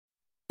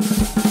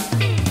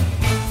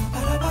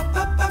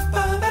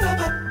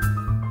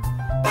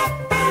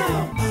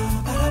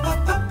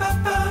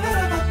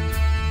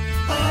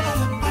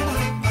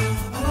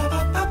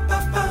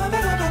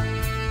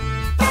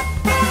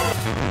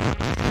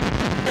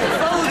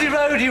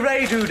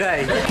Foldy-Ray-Do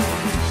Day.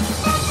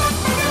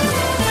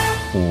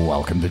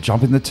 Welcome to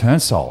Jumping the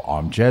Turnstile.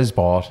 I'm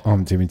Jezbot.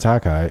 I'm Timmy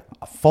Taco.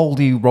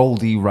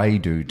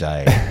 Foldy-Roldy-Ray-Do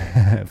Day.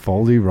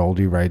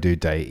 Foldy-Roldy-Ray-Do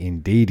Day,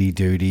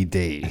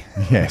 indeedy-doody-dee.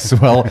 Yes,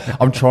 well,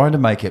 I'm trying to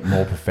make it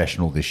more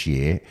professional this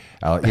year.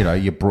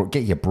 You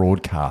get your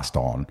broadcast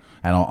on,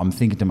 and I'm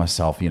thinking to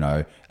myself,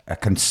 a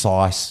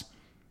concise,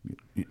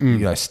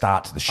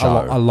 start to the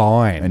show. A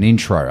line. An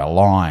intro, a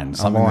line.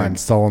 A line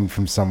stolen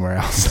from somewhere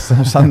else.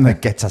 Something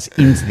that gets us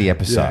into the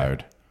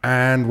episode.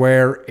 Yeah. And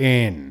we're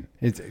in.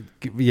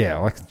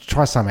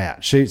 Try some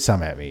out. Shoot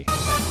some at me.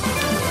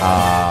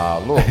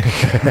 Look.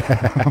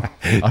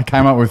 I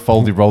came up with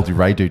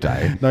Foldy-Roldy-Ray-Do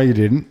Day. No, you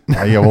didn't.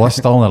 I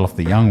stole that off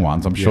the young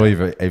ones. I'm sure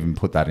you've even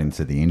put that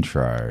into the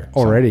intro.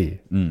 Already.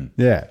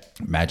 Yeah.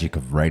 Magic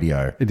of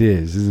radio. It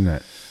is, isn't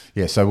it?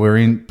 Yeah, so we're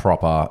in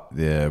proper.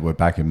 We're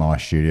back in my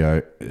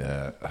studio.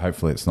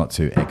 Hopefully it's not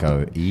too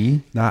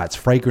echo-y. No, it's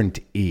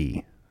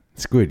fragrant-y.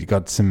 It's good. You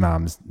got some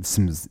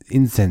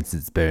incense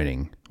that's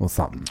burning or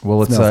something.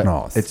 Well, it smells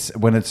nice. It's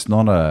when it's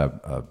not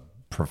a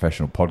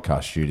professional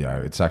podcast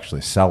studio. It's actually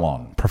a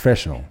salon.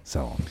 Professional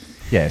salon.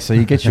 Yeah, so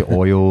you get your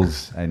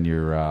oils and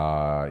your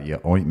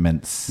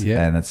ointments,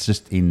 and it's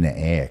just in the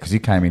air. Because you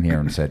came in here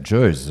and said,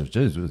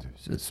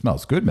 "Jeez, it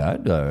smells good,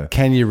 man."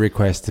 Can you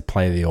request to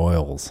play the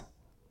oils?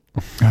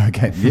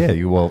 Okay, yeah,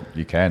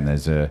 you can.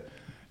 There's a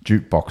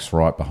jukebox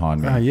right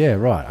behind me. Oh, yeah,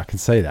 right. I can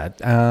see that.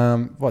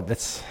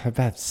 That's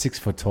about 6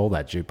 foot tall,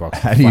 that jukebox.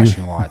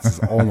 Flashing lights is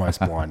almost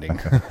blinding.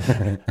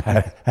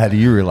 How do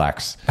you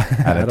relax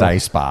at a day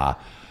spa?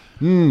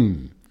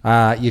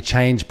 You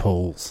change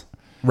pools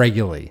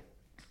regularly.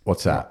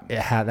 What's that?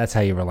 That's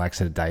how you relax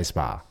at a day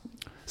spa.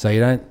 So you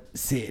don't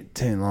sit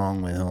too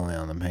long with all the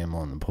other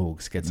people in the pool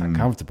because it gets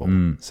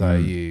uncomfortable. So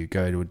you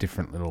go to a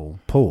different little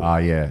pool. Oh,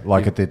 yeah.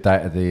 Like at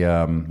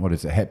the what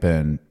is it,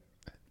 Hepburn?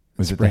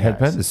 Was it the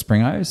Hepburn? The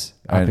Springos?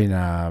 Up in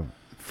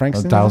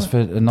Frankston?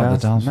 Dalesford? Not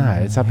the Dalesford? No,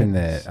 it's up in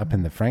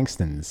the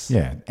Frankstons.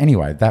 Yeah.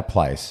 Anyway, that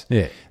place.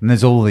 Yeah. And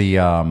there's all the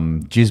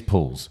jizz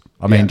pools.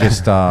 I mean,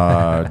 just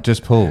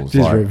pools.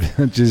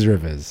 Jizz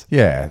rivers.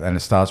 Yeah, and it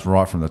starts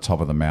right from the top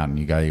of the mountain.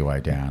 You go your way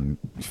down.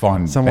 You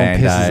find someone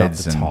pisses up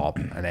Band-Aids the top,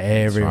 and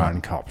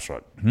everyone cops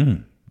it.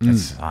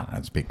 That's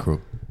a bit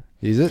crook.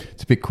 Is it?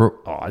 It's a bit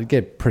crook. Oh, I'd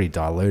get pretty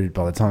diluted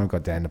by the time I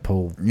got down to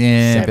pool 7.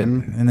 But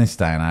in this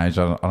day and age,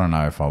 I don't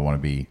know if I want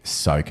to be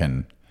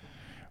soaking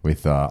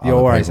with you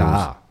always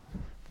are.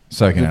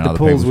 Soaking in other the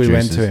pools people's we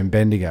juices. went to in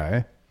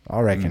Bendigo, I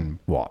reckon,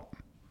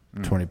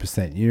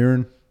 20%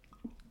 urine?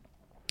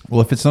 Well,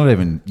 if it's not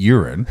even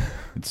urine,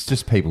 it's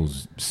just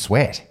people's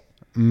sweat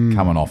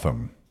coming off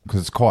them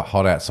because it's quite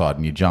hot outside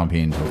and you jump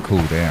in to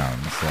cool down.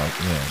 It's like,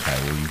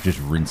 you've just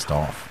rinsed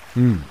off.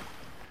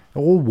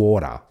 All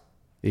water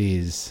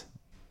is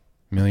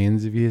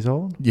millions of years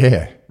old.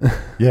 Yeah.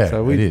 Yeah,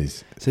 So it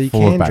is. So you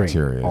Full can of drink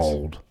bacteria.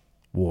 old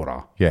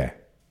water. Yeah.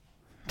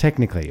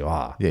 Technically, you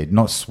are. Yeah,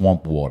 not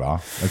swamp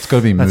water. It's got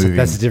to be moving.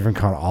 That's a different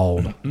kind of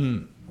old.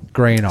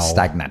 Green old.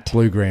 Stagnant.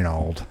 Blue-green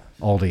old.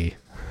 Oldie.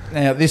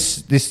 Now,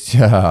 this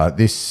oh,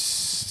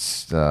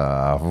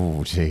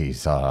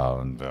 geez. You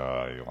want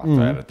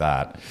to edit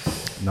that.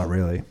 Not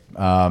really.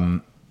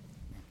 On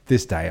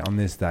this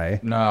day.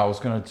 No, I was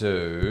going to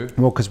do...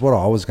 Well, because what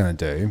I was going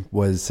to do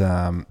was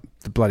the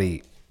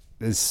bloody...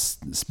 There's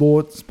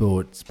sport.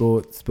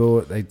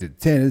 They did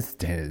tennis,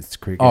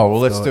 cricket. Oh, well,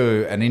 let's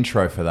do an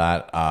intro for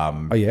that.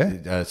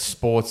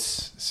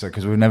 Sports,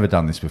 because we've never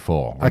done this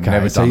before. We've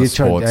never done the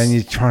sports. And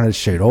you're trying to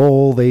shoot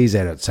all these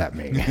edits at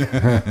me.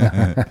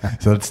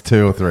 So that's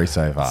 2 or 3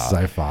 so far.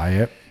 So far,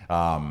 yep.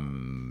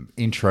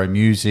 Intro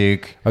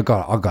music. I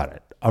got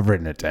it. I've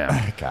written it down.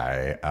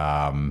 Okay.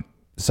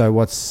 So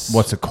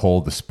what's it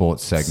called? The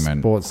sports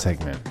segment.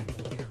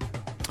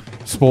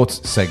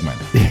 Sports segment.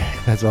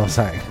 Yeah, that's what I'm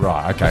saying.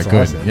 Right. Okay.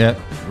 That's Good. Yeah.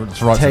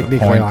 It's right. Technically,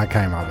 to the point. I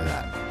came up with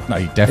that. No,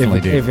 you definitely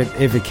did.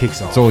 If it kicks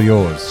off, it's all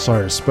yours.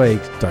 So to speak.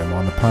 Don't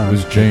mind the pun. It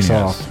was genius.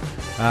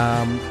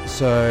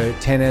 So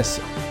tennis.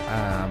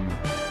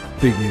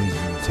 Big news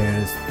in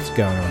tennis. It's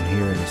going on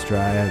here in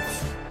Australia.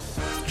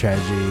 It's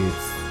tragedy.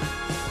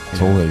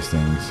 It's all these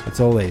things. It's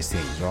all these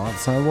things, right?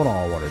 So what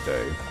I want to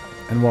do,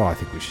 and what I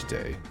think we should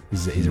do,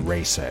 is a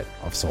reset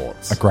of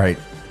sorts. A great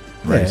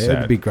reset. Yeah,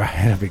 it'd be great.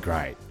 It'd be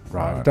great.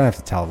 Right. We don't have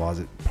to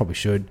televise it. Probably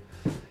should.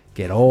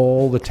 Get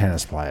all the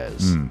tennis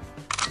players.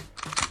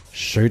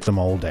 Shoot them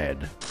all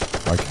dead.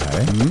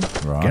 Okay.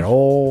 Right. Get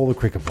all the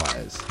cricket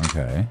players.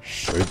 Okay.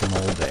 Shoot them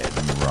all dead.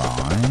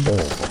 Right. All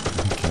of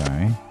them.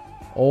 Okay.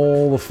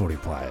 All the footy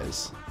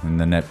players. And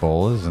the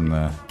netballers and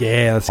the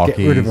let's hockeys.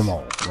 Get rid of them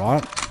all,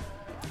 right?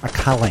 A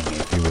culling,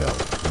 if you will.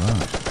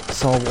 Right.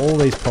 Solve all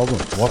these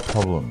problems. What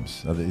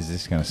problems is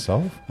this going to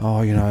solve? Oh,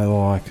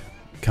 like,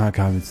 can't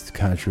come into the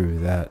country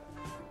without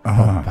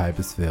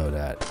papers filled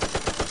out.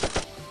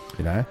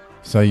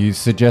 So you're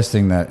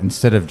suggesting that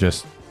instead of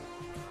just,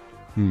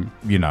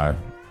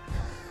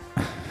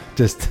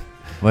 just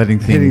letting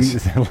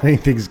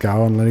things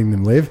go and letting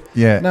them live.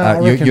 Yeah, No, I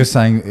reckon- you're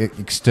saying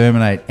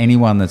exterminate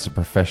anyone that's a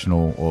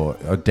professional or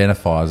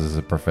identifies as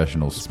a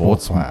professional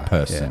sports player.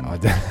 person.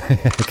 Yeah,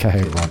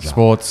 okay, Roger.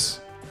 Sports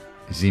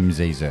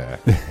zimzizer.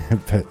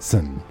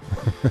 Person.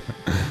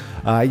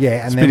 Yeah, and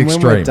It's a then bit when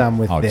extreme, we're done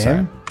with I would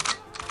them,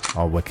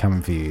 we're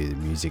coming for you, the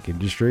music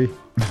industry.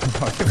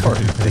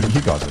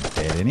 You guys are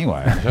dead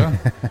anyway,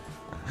 aren't you?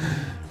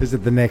 Is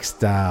it the next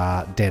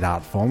dead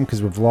art form?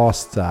 Because we've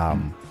lost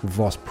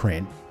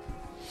print.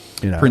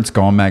 You know, Print's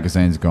gone,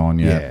 magazine's gone.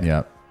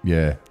 Yeah.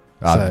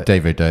 So-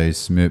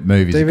 DVDs,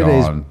 movies are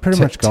DVDs gone. pretty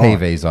much gone.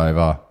 TV's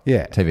over.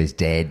 Yeah. TV's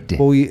dead.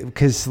 Well,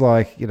 because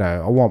I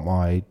want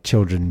my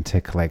children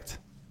to collect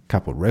a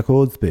couple of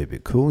records, be a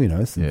bit cool,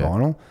 some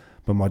vinyl.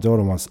 But my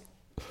daughter wants.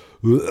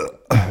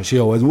 She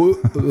always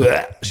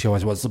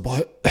wants to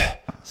buy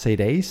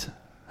CDs.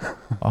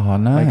 Oh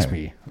no! Makes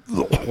me.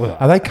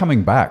 Are they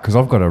coming back? Because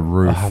I've got a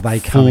roof. Are they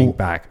coming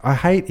back? I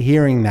hate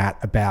hearing that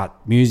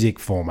about music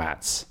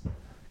formats.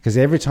 Because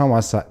every time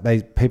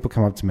people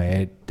come up to me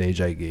at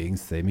DJ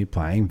gigs, see me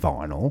playing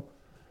vinyl,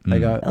 they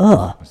go,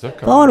 Oh,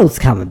 vinyl's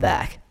coming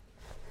back.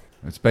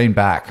 It's been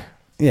back.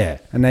 yeah.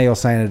 And now you're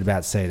saying it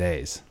about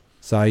CDs.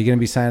 So are you going to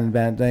be saying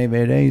about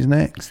DVDs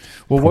next?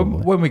 Well,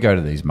 when we go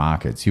to these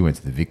markets, you went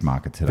to the Vic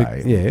Market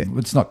today. Yeah.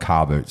 It's not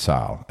car boot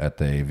sale at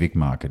the Vic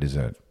Market, is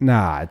it?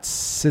 Nah,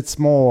 it's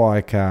more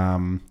like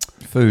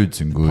Foods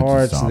and goods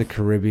Pirates and of the stuff.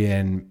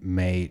 Caribbean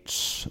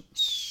meets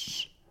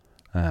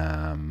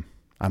an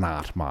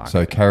art market.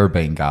 So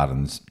Caribbean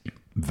Gardens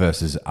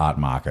versus Art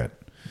Market.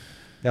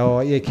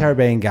 Oh, yeah,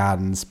 Caribbean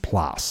Gardens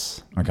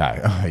Plus. Okay.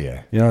 Oh,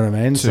 yeah. You know what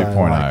I mean?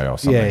 2.0 or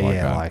something like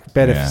that. like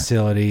better Yeah.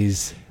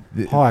 facilities,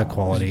 higher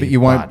quality. But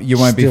you won't be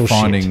still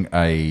finding shit.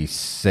 a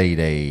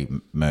CD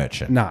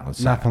merchant. No, let's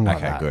say. nothing like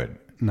okay, that. good.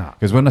 No.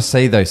 Because when I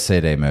see those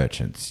CD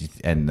merchants,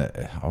 and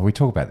we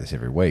talk about this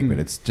every week, Hmm. but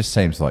it just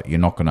seems like you're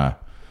not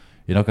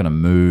gonna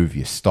move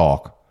your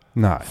stock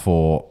No.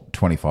 for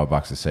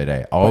 $25 a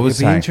CD. you'd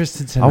be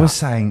interested to I know. was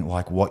saying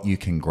like what you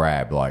can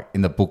grab, like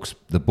in the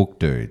book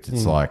dudes. Hmm.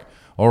 It's like,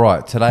 all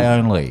right, today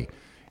only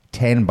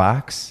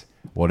 $10,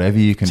 whatever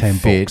you can 10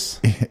 fit,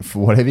 bucks.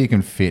 whatever you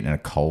can fit in a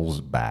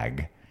Coles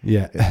bag.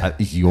 Yeah.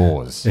 Is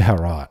yours. Yeah,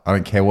 right. I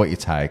don't care what you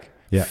take.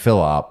 Yeah.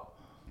 Fill up.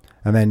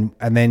 And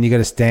then you got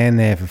to stand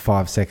there for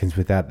 5 seconds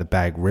without the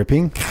bag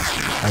ripping,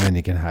 and then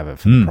you can have it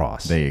for the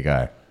price. There you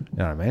go. You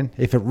know what I mean?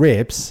 If it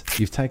rips,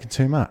 you've taken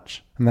too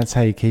much, and that's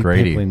how you keep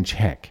Greedy. people in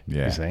check.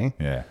 Yeah. You see?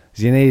 Yeah.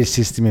 'Cause you need a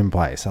system in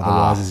place,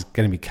 otherwise it's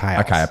going to be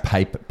chaos. Okay,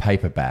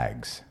 paper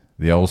bags.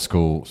 The old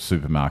school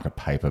supermarket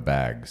paper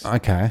bags.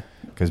 Okay.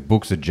 Because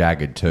books are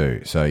jagged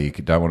too, so you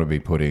don't want to be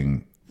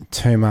putting.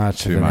 Too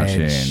much Too of an much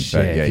edge. in,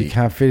 but yeah, if you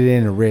can't fit it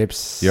in, it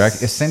rips.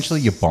 Essentially,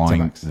 you're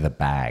buying $10. the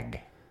bag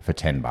for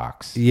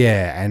 $10.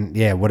 Yeah, and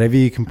whatever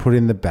you can put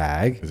in the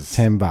bag,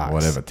 $10.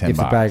 Whatever, $10. If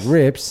the bag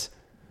rips,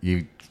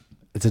 You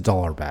it's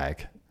 $1 a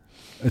bag.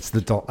 It's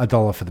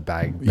 $1 for the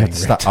bag. have being to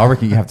start. ripped. I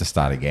reckon you have to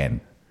start again.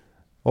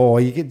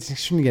 Or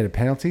shouldn't get a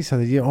penalty so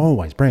that you're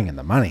always bringing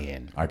the money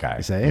in. Okay,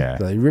 You see? yeah.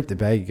 So you rip the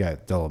bag, you go,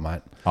 $1,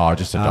 mate. Oh,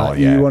 just $1.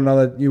 Yeah. You want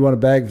a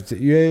bag?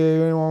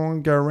 You want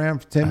to go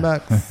around for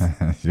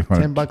 $10? You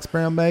want $10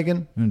 brown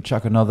bagging? to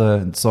chuck another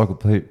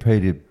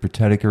Encyclopedia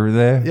Britannica in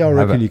there? Yeah, I Have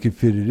reckon a- you could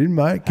fit it in,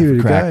 mate. Give have it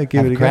a crack, go.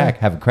 Give have it a crack. go.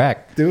 Have a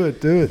crack. Do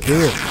it.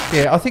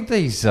 Yeah, I think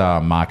these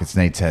markets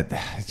need to.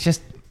 It's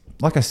just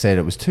like I said,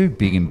 it was too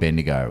big in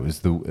Bendigo. It was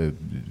the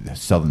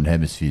Southern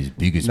Hemisphere's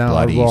biggest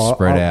bloody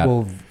spread out.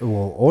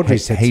 Well, Audrey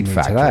said to heat me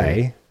factory.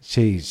 today,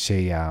 she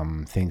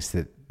thinks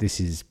that this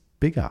is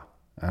bigger.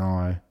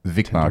 And The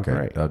Vic tend to Market,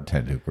 agree. I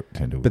tend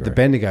to But the agree.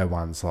 Bendigo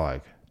one's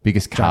like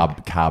biggest car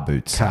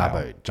boot sale.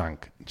 carbo,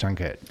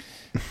 junk it.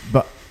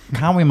 But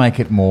can't we make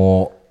it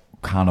more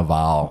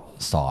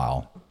Carnivaal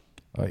style?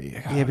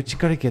 Yeah, but you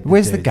got to get.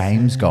 Where's the dudes.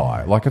 games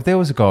guy? Like, if there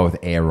was a guy with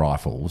air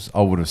rifles,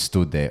 I would have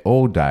stood there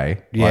all day.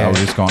 Like, Yeah. I would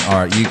have just gone,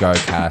 all right, you go,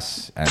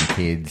 Cass and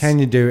kids. Can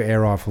you do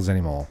air rifles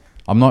anymore?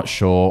 I'm not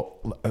sure.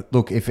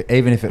 Look,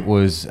 even if it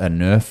was a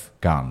Nerf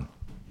gun,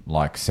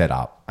 like set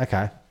up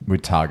Okay.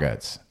 with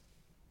targets,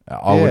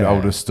 I would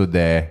Yeah. have stood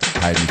there,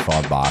 paid me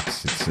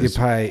 $5. You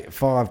pay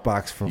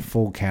 $5 for a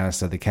full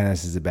canister. The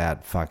canister's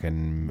about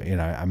fucking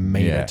a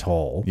meter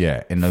tall.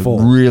 Yeah, and a Full.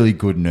 really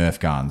good Nerf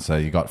gun. So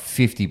you got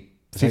 50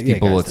 yeah, it goes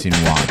bullets in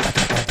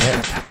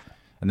one.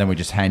 And then we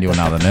just hand you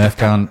another Nerf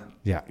gun.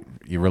 Yeah.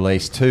 You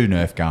release 2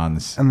 Nerf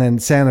guns. And then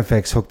sound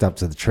effects hooked up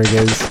to the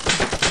triggers.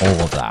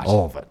 All of that.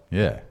 All of it.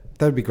 Yeah.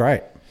 That'd be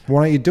great.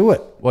 Why don't you do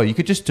it? Well, you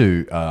could just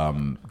do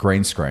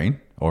green screen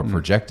or a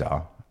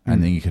projector,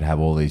 and then you could have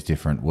all these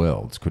different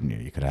worlds, couldn't you?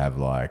 You could have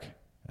like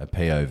a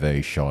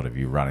POV shot of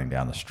you running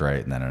down the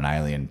street, and then an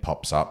alien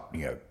pops up,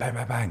 and you go bang,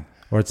 bang, bang.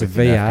 Or it's a with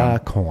your Nerf gun.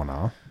 VR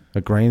corner,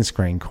 a green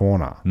screen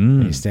corner.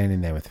 And you're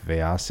standing there with a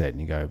VR set and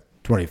you go,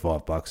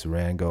 $25 a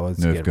round, guys.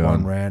 You Nerf get gun.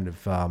 one round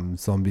of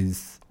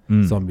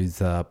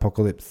zombies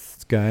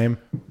apocalypse game.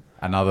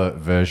 Another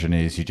version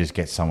is you just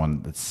get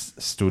someone that's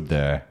stood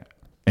there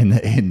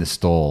in the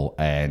stall,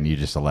 and you're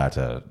just allowed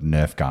to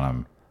Nerf gun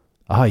them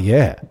Oh,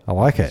 yeah. I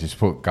like it. Just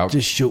put go.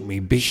 Just shoot me,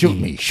 beat shoot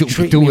me. me. Shoot me.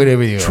 Treat Do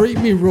whatever you want. Treat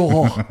me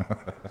raw.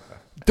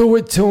 Do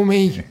it to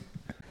me.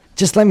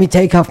 Just let me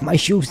take off my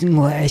shoes and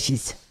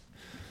lashes.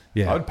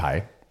 Yeah. I'd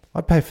pay.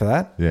 I'd pay for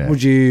that. Yeah.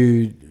 Would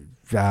you,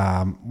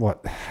 how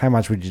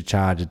much would you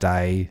charge a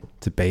day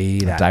to be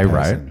that day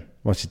person? rate?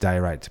 What's your day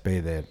rate to be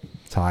the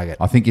target?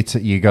 I think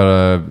you got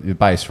a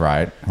base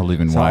rate, a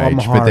living So wage, I'm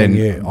but hiring then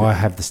you. I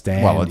have the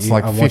stand. Well, it's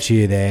like I watch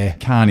you there.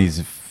 Carney's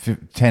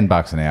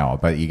 $10 an hour,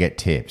 but you get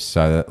tips.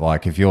 So that,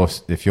 like, if you're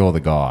the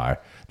guy,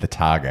 the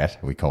target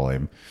we call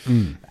him,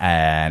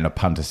 and a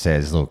punter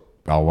says, "Look,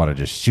 I want to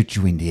just shoot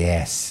you in the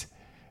ass."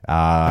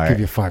 I'll give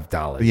you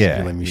 $5. Yeah, if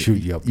you let me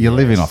shoot you up. You're the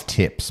living ass. off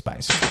tips,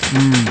 basically.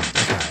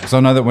 So I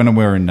know that when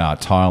we're in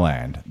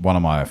Thailand, one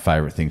of my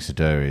favourite things to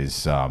do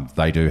is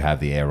they do have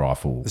the air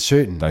rifle, The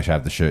shooting. They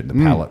have the shooting,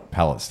 the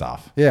pallet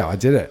stuff. Yeah, I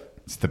did it.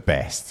 It's the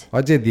best.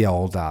 I did the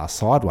old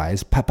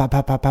sideways. Pa pa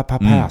pa pa pa pa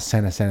pa.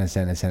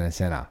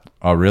 Center.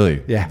 Oh,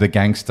 really? Yeah. The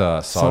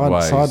gangster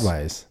sideways.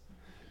 Sideways.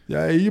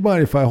 Yeah, you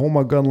mind if I hold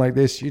my gun like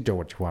this? You do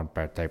what you want,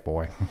 birthday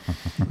boy.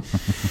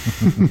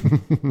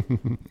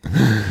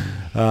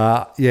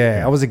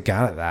 Yeah, I was a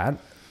gun at that.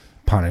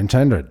 Pun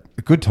intended.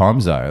 Good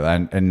times though,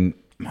 and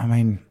I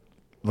mean,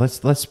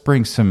 let's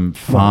bring some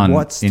fun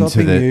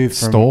into the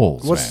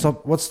stalls.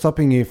 What's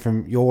stopping you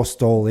from your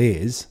stall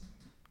is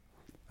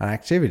an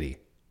activity.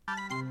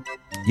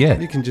 Yeah,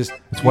 You can just.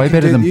 It's way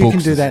better than You books.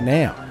 can do that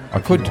now. I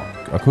could,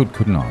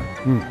 couldn't I?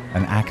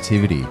 An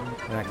activity.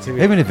 An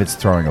activity. Even if it's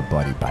throwing a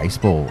bloody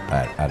baseball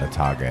at a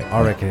target.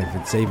 I reckon if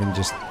it's even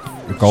just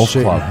A golf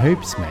shooting club.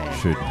 hoops, man.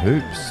 Shooting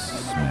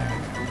hoops,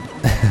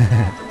 man.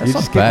 That's You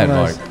not just bad. get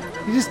one Like, of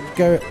those- you just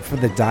go for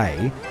the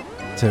day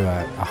to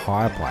a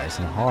higher place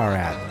and hire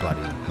out the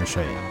bloody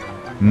machine.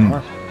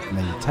 Right? And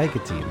then you take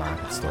it to your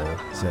market store,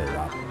 set it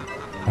up,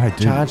 hey, dude,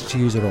 charge to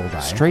use it all day.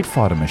 Street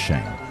Fighter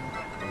machine.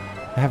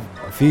 Have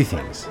a few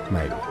things,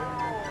 maybe.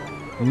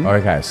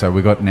 Okay, so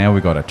we got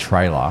a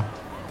trailer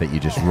that you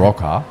just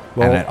rock up,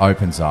 Well- and it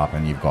opens up,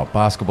 and you've got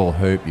basketball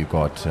hoop, you've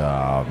got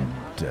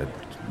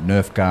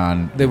Nerf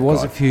gun. There you've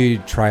was a got- few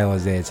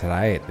trailers there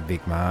today at the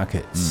big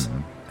markets.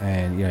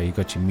 And, you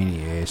got your mini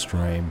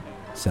Airstream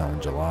selling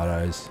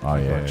gelatos. Oh,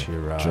 You've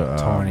yeah. got your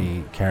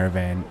tiny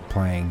caravan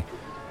playing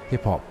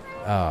hip-hop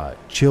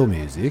chill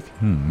music.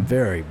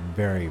 Very,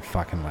 very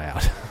fucking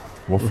loud.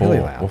 What for? really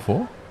loud. What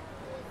for?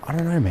 I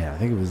don't know, man. I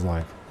think it was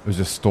like... It was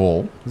a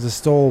stall. It was a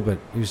stall, but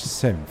it was just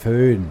serving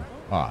food and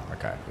Oh,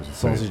 okay. It was a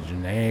food. sausage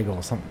and egg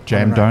or something. I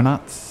Jam don't know.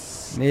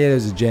 donuts. Yeah, there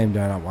was a jam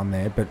donut one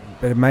there, but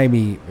it made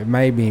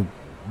me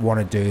want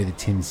to do the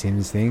Tim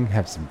Sims thing,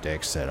 have some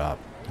decks set up.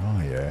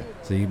 Oh yeah.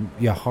 So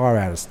you hire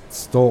out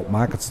a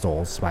market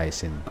stall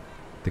space in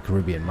the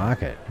Caribbean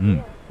market,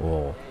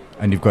 or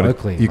And you've got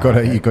Oakley you've got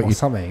market you've got or your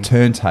something.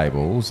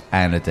 turntables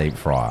and a deep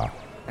fryer.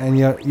 and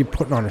you're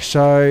putting on a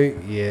show.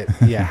 You're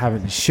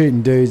having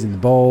shooting dudes in the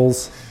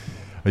balls.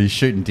 Are you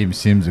shooting dim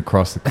sims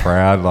across the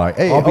crowd? Like,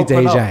 hey, I'll be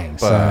open up.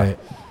 DJing.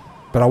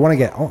 But I want to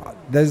get.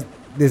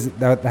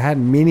 They had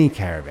mini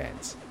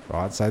caravans,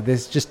 right? So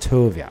there's just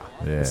two of you.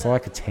 Yeah. It's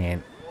like a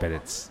tent, but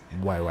it's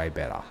way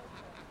better.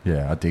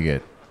 Yeah, I dig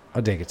it.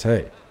 I dig it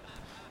too.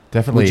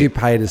 Definitely. Would you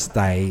pay to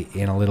stay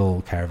in a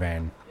little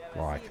caravan,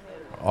 like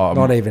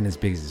not even as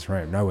big as this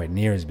room, nowhere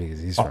near as big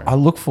as this room? I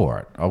look for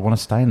it. I want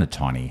to stay in a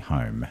tiny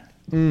home.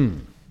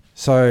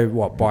 So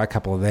what? Buy a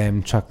couple of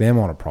them, chuck them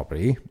on a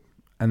property,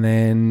 and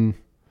then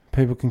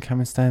people can come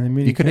and stay in the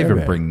mini. You could caravan.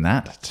 even bring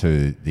that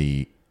to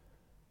the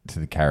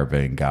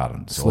Caribbean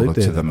Gardens Sleep or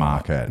there to the night.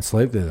 market. And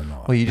sleep there the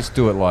night. Well, you just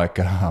do it like,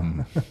 you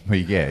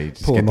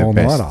just Pull get an the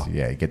best. all-nighter.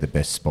 Yeah, you get the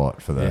best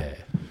spot for the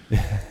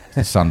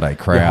Yeah. Sunday You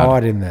crowd.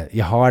 hide in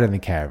the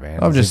caravan.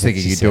 I'm as just if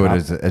thinking it's you do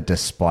it set as a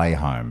display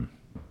home.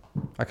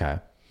 up. Okay.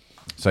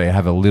 So you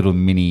have a little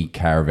mini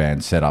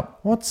caravan set up.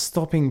 What's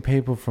stopping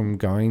people from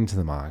going to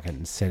the market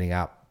and setting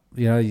up?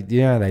 You know,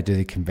 they do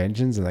the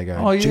conventions and they go,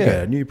 Oh, check yeah.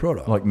 out a new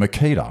product. Like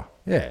Makita.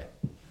 Yeah.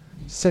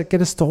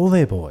 Get a stall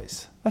there,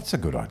 boys. That's a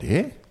good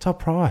idea. Top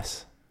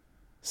price.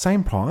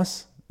 Same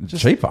price.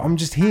 Cheaper. I'm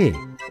just here.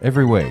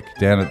 Every week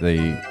down at the...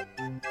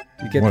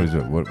 You get What is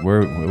it? Where?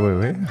 Where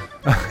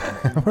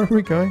are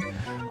we going?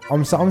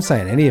 I'm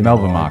saying any of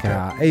Melbourne them, like,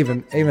 market.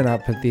 even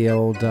up at the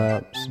old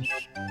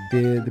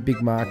the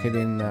big market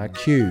in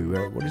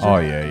Kew. What is it? Oh,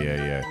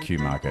 yeah. Q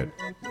Market.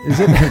 Is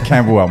it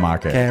Camberwell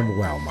Market.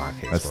 Camberwell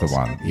Market? That's the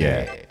one.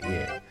 Yeah.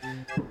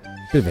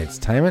 Bit of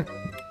entertainment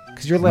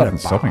because you're allowed to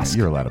Nothing's stopping bask. it.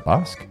 You're allowed to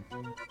bask.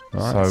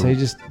 Right? So you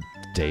just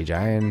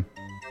DJ and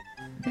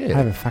Yeah.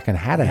 have a fucking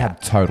hat They out. have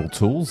Total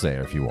Tools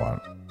there if you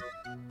want.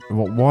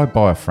 Well, why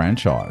buy a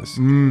franchise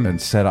and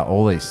set up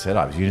all these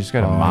setups? You just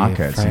go to Oh, yeah,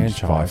 markets and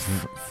just buy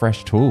franchise.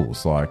 fresh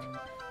tools like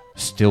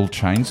Still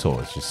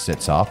Chainsaws. Just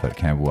sets up at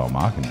Camberwell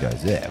Market and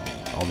goes, yeah,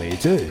 I'm here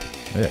too.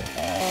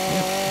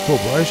 yeah,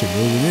 Corporation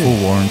moving in.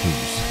 full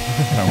warranties.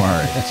 Don't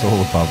worry, it's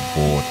all above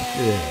board.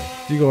 Yeah.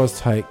 Do you guys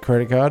take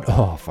credit card?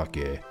 Oh, fuck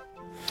yeah.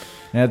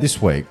 Now,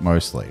 this week,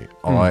 mostly,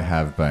 I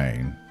have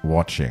been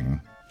watching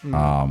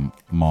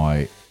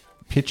my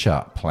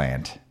pitcher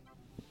plant.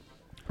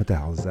 What the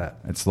hell is that?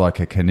 It's like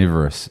a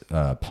carnivorous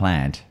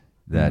plant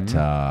that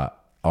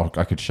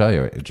I could show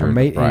you it A during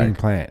the meat-eating break.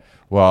 plant.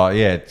 Well,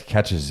 yeah, it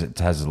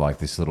has like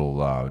this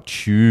little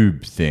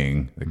tube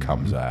thing that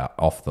comes out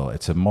off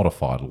it's a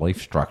modified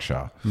leaf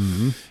structure.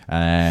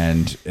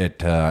 And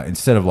it,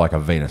 instead of like a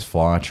Venus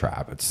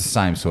flytrap, it's the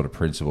same sort of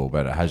principle,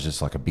 but it has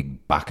just like a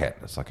big bucket.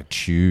 It's like a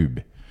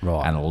tube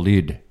and a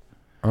lid.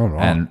 Oh,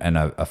 right. And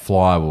a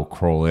fly will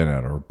crawl in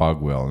it, or a bug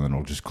will, and then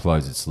it'll just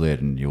close its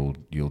lid, and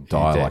you'll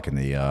die like in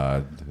the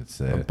it's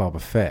the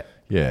Boba Fett.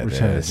 yeah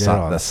Return the of the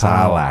Jedi, the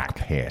Sarlacc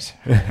pit.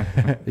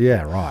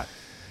 Yeah, right.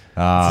 It's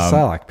a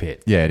Sarlacc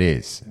pit. Yeah, it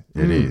is.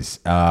 It is.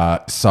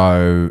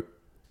 So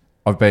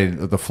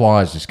the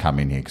flies just come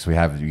in here because we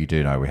have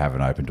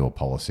an open door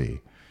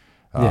policy.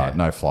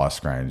 No fly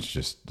screens,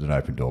 just an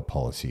open door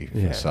policy.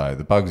 Yeah. So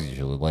the bugs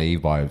usually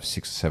leave by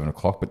 6 or 7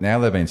 o'clock, but now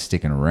they've been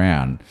sticking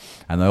around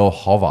and they all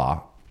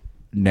hover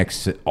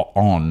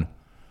on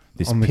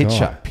this On the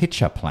guy.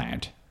 pitcher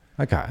plant.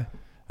 Okay.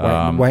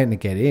 Waiting to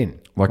get in.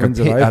 Like When's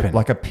it open?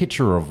 like a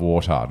pitcher of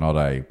water, not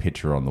a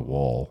pitcher on the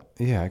wall.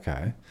 Yeah,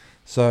 okay.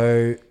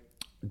 So,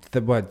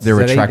 They're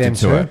attracted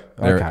to it.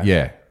 Okay.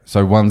 Yeah.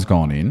 So one's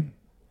gone in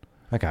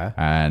Okay.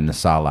 and the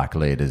Sarlacc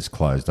lid is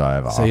closed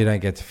over. So you don't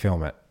get to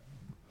film it.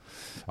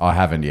 I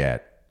haven't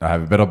yet.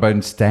 But I've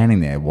been standing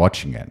there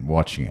watching it.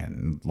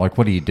 Like,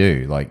 what do you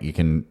do? Like, you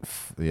can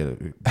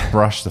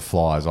brush the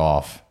flies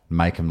off,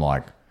 make them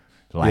like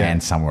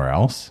land somewhere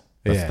else.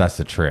 That's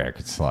the trick.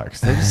 It's like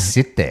they just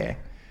sit there.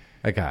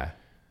 Okay.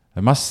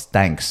 It must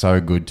stank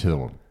so good to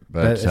them.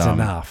 But It's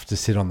enough to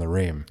sit on the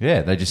rim.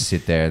 Yeah, they just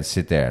sit there.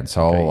 And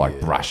so I'll like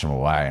brush them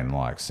away and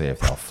like see if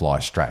they'll fly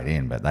straight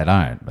in, but they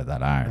don't.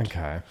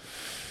 Okay.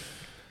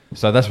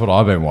 So that's what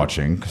I've been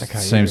watching. 'Cause Okay, it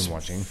you've seems been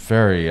watching.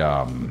 very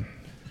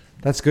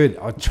That's good.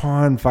 I'll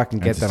try and fucking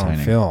get that on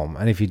Entertaining. film.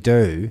 And if you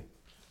do,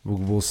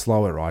 we'll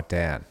slow it right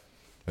down.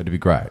 it'd be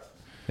great.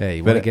 Yeah,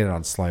 you But want to get it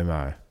on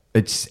slow-mo.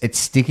 It's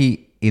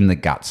sticky in the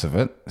guts of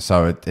it,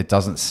 so it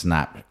doesn't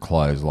snap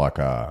close like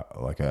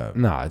a.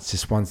 No, it's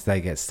just once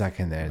they get stuck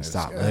in there and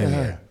start moving.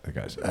 It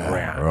goes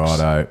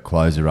righto,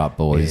 close her up,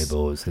 boys. Yeah,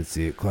 boys. That's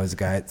it. Close the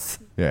gates.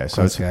 Yeah, so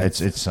Close the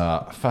gates. it's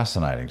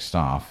fascinating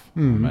stuff. I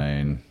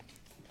mean,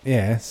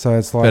 Yeah, so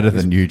it's like Better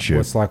than YouTube.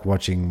 It's like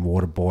watching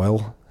water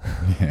boil,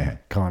 yeah,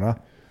 kind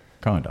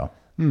of.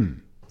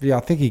 Yeah, I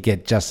think you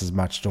get just as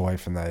much joy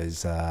from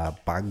those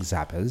bug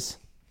zappers.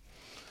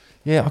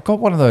 Yeah, I got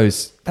one of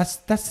those. That's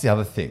the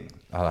other thing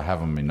I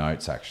have on my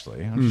notes.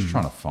 Actually, I'm just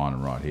trying to find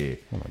them right here.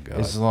 Oh my God.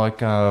 It's like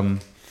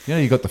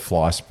you got the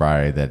fly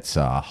spray that's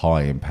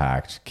high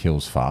impact,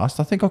 kills fast.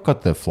 I think I've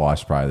got the fly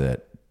spray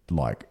that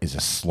like is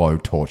a slow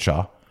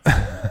torture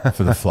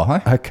for the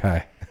fly.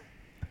 Okay.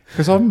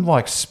 Because I'm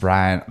like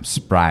spraying,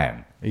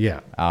 Yeah.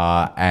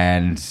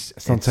 and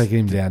It's not taking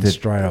him down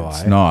straight away.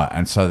 It's not,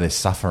 and so they're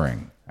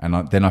suffering,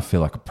 and then I feel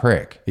like a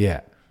prick.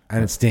 Yeah.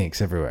 And it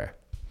stinks everywhere.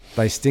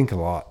 They stink a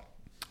lot.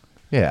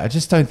 Yeah, I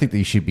just don't think that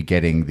you should be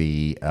getting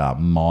the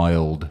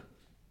mild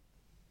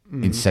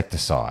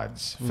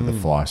insecticides for the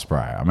fly spray.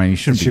 I mean, you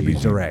shouldn't It should be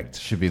using- direct.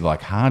 It should be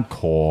like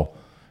hardcore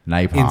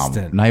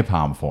Instant.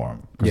 napalm for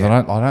them because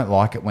Yeah. I don't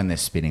like it when they're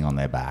spinning on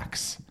their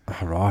backs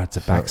All right, it's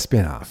a back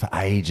spinner. for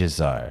ages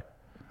though.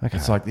 Okay.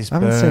 It's like this I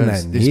haven't seen that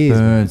burns, in this years,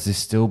 burns, this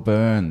still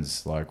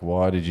burns. Like,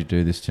 why did you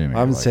do this to me? I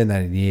haven't Like, seen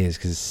that in years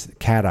because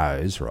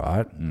catos,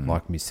 right,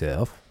 like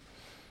myself,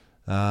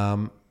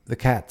 the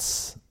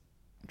cats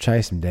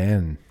chase them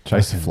down.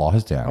 chase the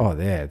flies down. Oh,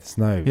 there. There's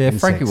no yeah, insects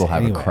Frankie will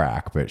have anywhere. a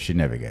crack, but she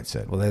never gets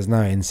it. Well, there's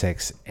no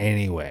insects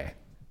anywhere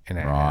in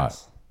our Right,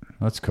 house.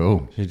 that's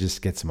cool. She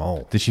just gets them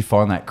all. Did she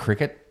find that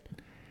cricket?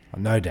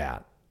 No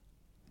doubt.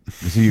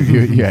 So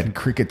you had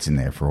crickets in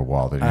there for a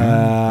while, didn't you?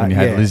 And you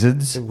had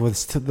lizards? The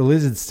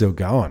lizard's still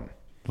going.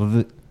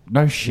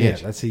 No shit.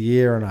 Yeah, that's a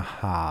year and a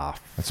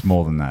half. That's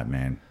more than that,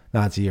 man.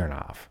 No, it's a year and a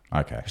half.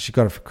 Okay. She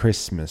got it for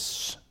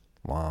Christmas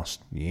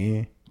last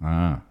year.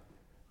 Ah,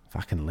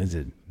 Fucking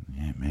lizard.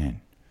 yeah,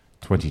 man.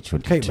 Keep meaning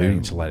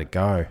 2022. to let it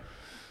go.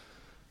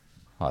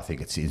 I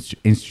think it's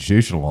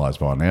institutionalized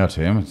by now,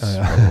 Tim. It's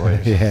probably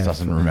Yeah.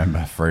 doesn't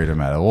remember freedom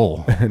at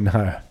all.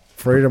 No.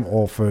 Freedom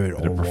or food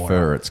To or prefer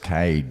water. its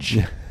cage.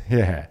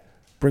 Yeah.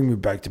 Bring me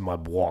back to my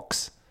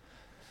blocks.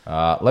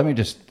 Let me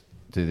just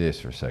do this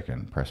for a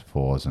second. Press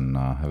pause and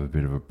have a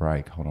bit of a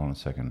break. Hold on a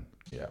second.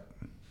 Yeah.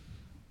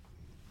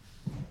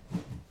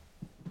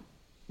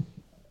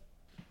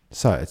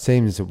 So it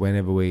seems that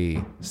whenever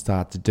we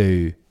start to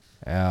do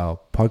our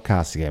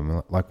podcast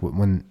again, like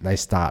when they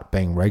start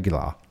being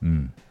regular,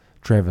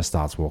 Trevor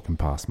starts walking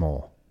past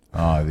more.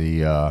 Oh,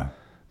 the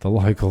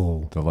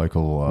local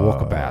local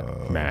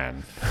walkabout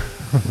man.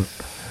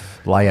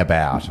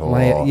 layabout or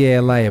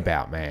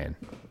Layabout man.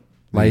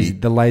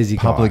 The lazy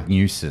public guy.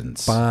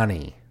 nuisance.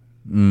 Barney.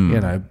 You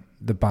know,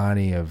 the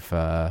Barney of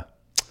The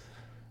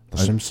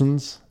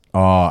Simpsons.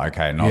 Oh,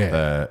 okay, not Yeah.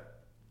 the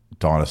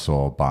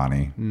dinosaur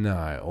Barney.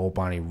 No, or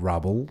Barney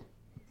Rubble.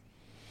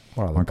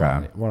 What are the Okay.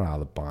 Barney? What are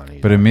the Barney?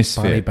 But a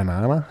misfit. Barney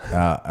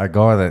Banana. A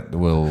guy that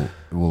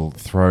will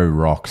throw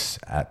rocks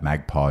at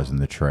magpies in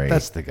the tree.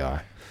 That's the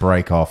guy.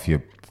 Break off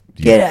your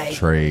G'day,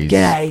 trees.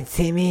 G'day,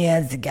 Timmy.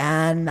 How's it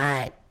going,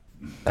 mate?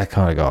 That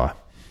kind of guy.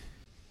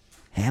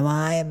 How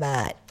are you,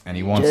 mate? And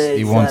he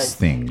wants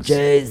things.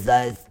 Jeez,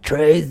 those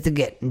trees are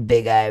getting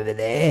big over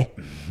there.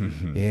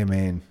 Yeah,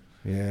 man.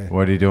 Yeah.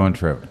 What are you doing,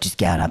 Trevor? Just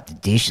going up to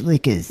dish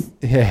lickers.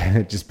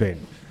 Yeah, just been.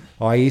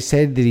 Oh, he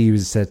said that he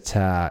was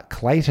at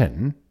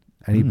Clayton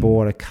and he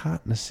bought a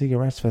carton of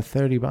cigarettes for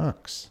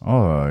 $30.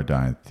 Oh, I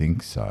don't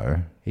think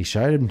so. He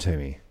showed them to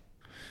me.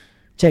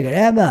 Check it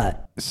out, mate.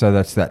 So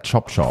that's that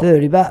chop shop.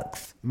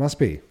 $30. Must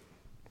be.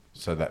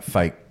 So that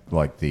fake,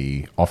 like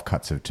the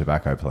offcuts of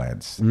tobacco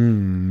plants.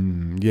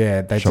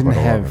 Yeah, they Shop didn't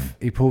at have. 11.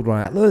 He pulled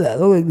one out, Look, they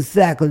look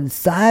exactly the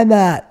same,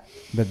 mate.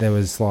 but there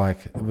was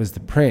it was the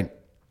print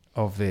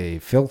of the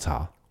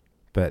filter,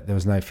 but there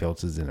was no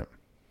filters in it.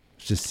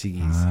 It's just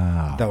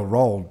ciggies. They were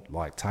rolled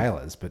like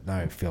Taylors, but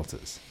no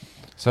filters.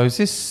 So is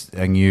this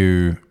a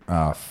new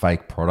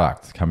fake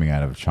product coming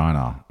out of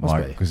China? Must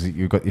be. Because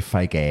you've got your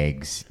fake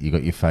eggs, you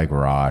got your fake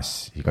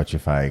rice, you got your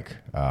fake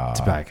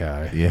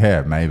Tobacco.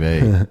 Yeah,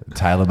 maybe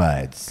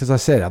tailor-mades. Because I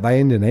said, are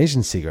they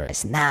Indonesian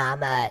cigarettes? Nah,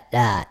 mate.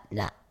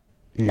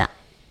 Nah.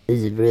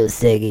 This is real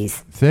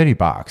ciggies.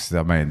 $30.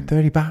 I mean,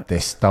 $30. they're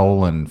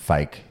stolen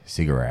fake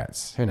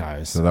cigarettes. Who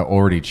knows? So they're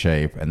already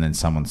cheap, and then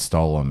someone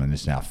stole them and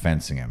is now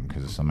fencing them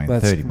because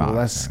 $30. Well,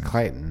 that's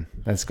Clayton.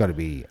 That's got to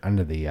be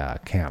under the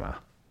counter.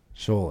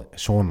 Surely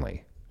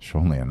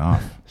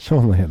enough.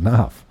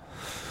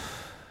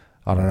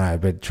 I don't know,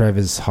 but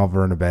Trevor's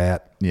hovering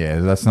about.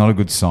 Yeah, that's not a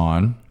good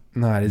sign.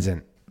 No, it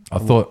isn't. I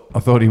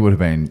thought he would have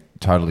been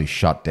totally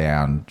shut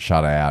down,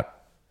 shut out,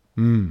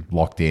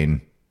 locked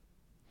in.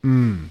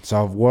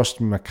 So I've washed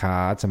my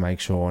car to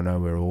make sure I know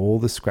where all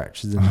the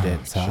scratches and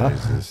dents are.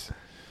 Jesus.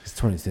 It's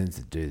 20 cents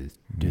to do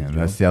Yeah, the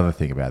that's the other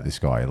thing about this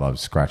guy. He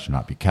loves scratching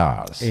up your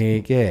cars.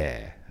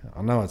 Yeah,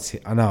 I know it's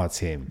him. I know it's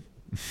him.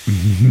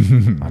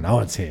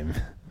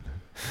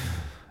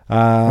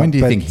 When do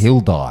you but think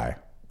he'll die?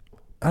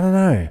 I don't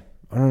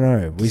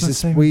know.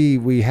 Doesn't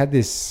We had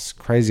this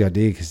crazy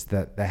idea because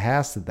the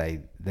house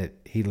that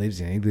he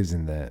lives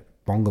in the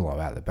bungalow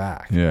out the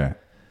back, Yeah.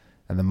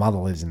 and the mother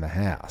lives in the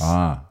house.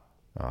 Ah.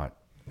 Right.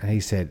 And he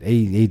said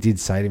he did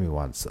say to me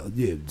once, oh,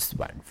 yeah, I'm just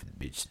waiting for the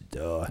bitch to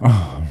die.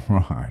 Oh,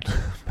 right.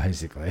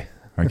 Basically.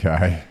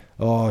 Okay.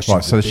 Oh, she's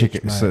Right, so a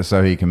bitch, mate.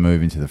 so he can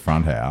move into the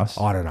front house.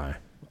 I don't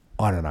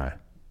know.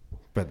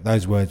 But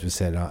those words were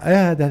said.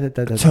 I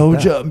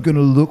Told you I'm going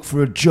to look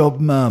for a job,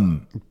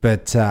 Mum.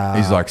 But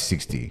He's like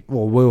 60.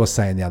 well, we were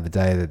saying the other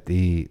day that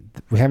we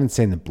haven't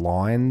seen the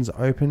blinds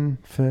open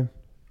for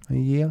a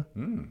year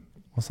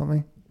or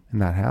something in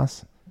that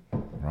house.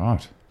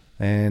 Right.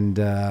 And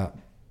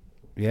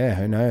yeah,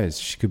 who knows?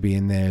 She could be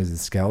in there as a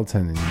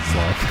skeleton and he's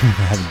like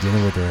having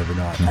dinner with her every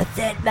night. What's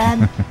that,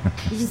 man?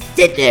 You just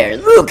sit there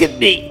and look at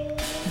me.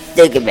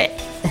 Think of it.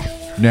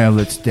 Now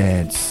let's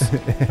dance.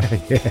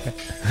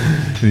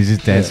 He's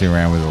just dancing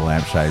around with a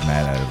lampshade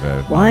man out of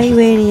a... Why are you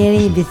eating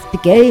any of the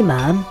spaghetti,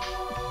 Mum?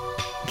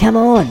 Come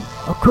on,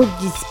 I cooked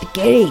your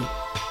spaghetti.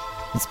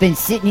 It's been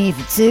sitting here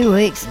for 2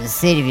 weeks, and I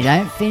said if you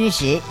don't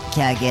finish it, you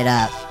can't get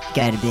up,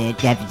 go to bed,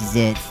 go for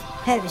desserts,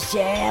 have a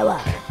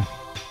shower.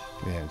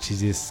 Yeah,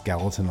 she's this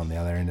skeleton on the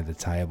other end of the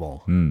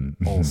table,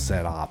 all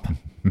set up.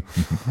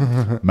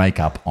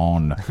 Makeup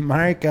on.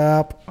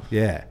 Makeup.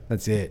 Yeah,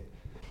 that's it.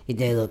 You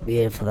do look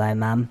beautiful though,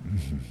 Mum.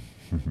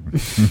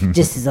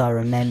 Just as I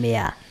remember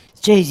you.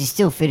 Jeez, you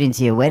still fit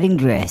into your wedding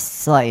dress.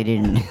 It's like you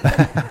didn't.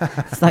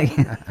 It's like...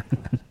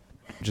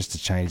 Just to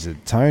change the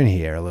tone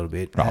here a little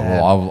bit. Right,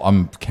 well,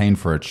 I'm keen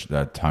for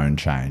a tone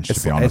change, to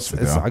be honest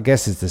with you. I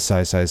guess it's the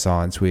so-so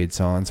science, weird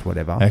science,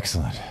 whatever.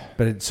 Excellent.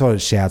 But it sort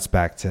of shouts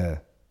back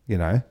to,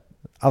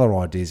 other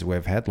ideas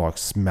we've had, like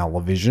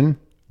smell-o-vision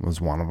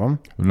was one of them.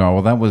 No,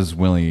 well, that was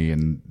Willy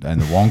and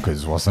the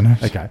Wonkers, wasn't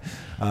it? Okay.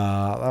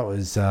 That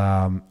was,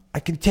 I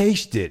can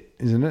taste it,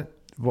 isn't it?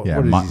 What is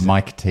he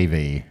Mike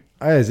TV.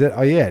 Oh, is it?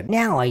 Oh, yeah.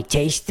 Now I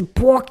taste the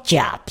pork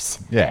chops.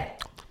 Yeah.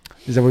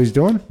 Is that what he's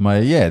doing?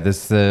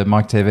 There's the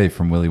Mike TV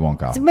from Willy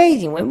Wonka. It's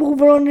amazing. We're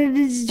moving on to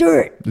the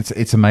dessert.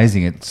 It's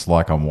amazing. It's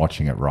like I'm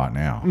watching it right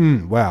now.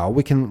 Wow.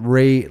 We can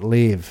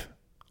relive,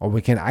 or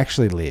we can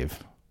actually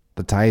live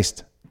the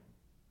taste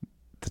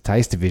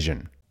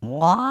division.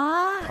 What?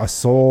 I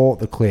saw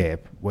the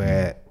clip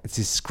where it's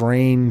this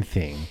screen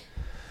thing,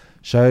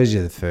 shows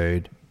you the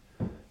food.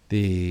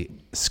 The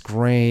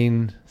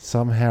screen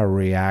somehow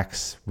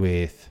reacts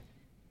with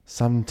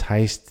some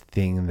taste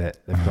thing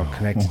that they've got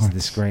connected to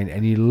the screen,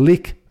 and you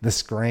lick the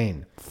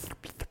screen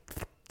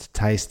to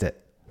taste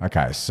it.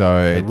 Okay, so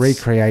It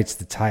recreates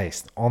the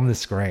taste on the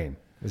screen.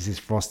 There's this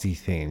frosty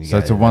thing. So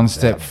it's a one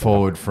step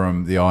forward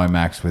from the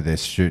IMAX where they're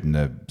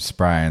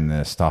spraying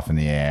the stuff in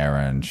the air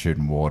and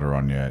shooting water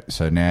on you.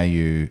 So now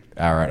you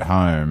are at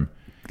home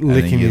Licking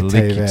and then you your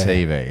lick your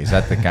TV.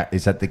 TV.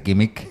 Is that the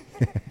gimmick?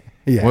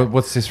 Yeah.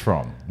 What's this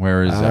from?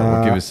 Where is it?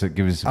 Well, give us a I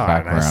don't know,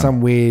 background.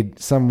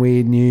 some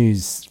weird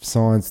news,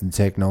 science and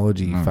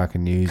technology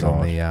fucking news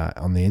on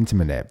the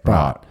internet.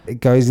 But it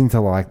goes into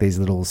like these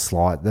little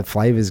slides. The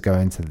flavors go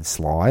into the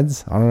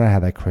slides. I don't know how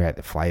they create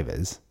the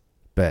flavors,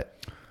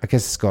 but I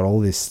guess it's got all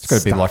this. It's got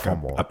to be stuff like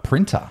on board. a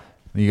printer.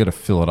 You got to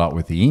fill it up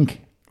with the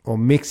ink. Or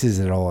mixes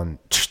it all and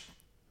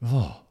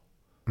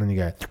then you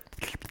go.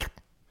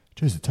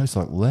 Jeez, it tastes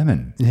like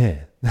lemon. Yeah.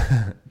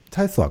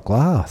 Tastes like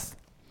glass.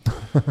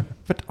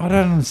 But I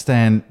don't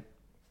understand.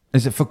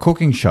 Is it for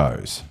cooking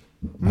shows?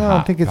 No,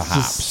 I think it's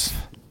just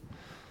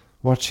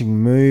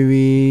watching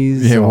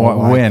movies. Yeah, or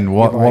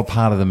what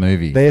part of the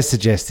movie? They're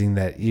suggesting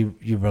that you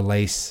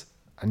release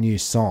a new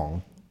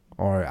song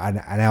or an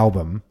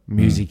album,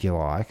 music you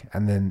like,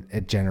 and then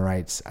it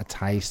generates a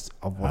taste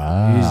of what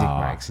the music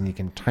makes, and you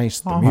can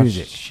taste the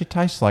music. She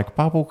tastes like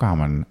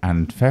bubblegum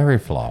and fairy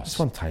floss. This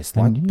one tastes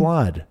like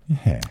blood.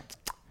 Yeah. Is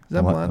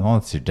that blood? Oh,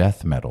 it's your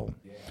death metal.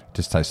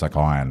 Just tastes like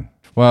iron.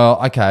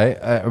 Well, okay.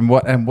 And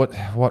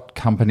what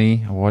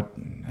company?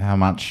 How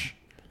much?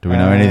 Do we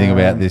know anything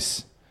about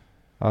this?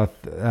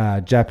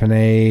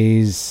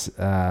 Japanese.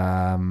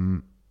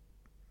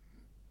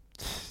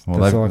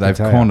 Well, they've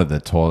cornered the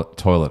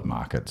toilet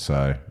market,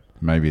 so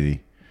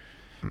maybe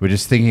we're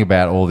just thinking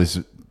about all this.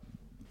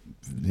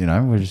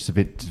 We're just a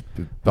bit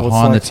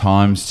behind the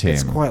times, Tim.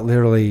 It's quite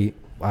literally.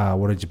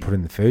 What did you put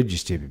in the food, you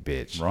stupid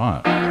bitch?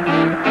 Right.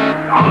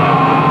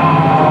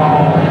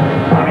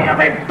 What have you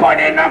been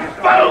putting in the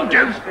food,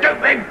 you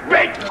stupid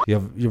bitch?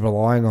 You're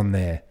relying on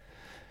the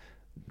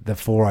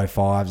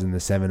 405s and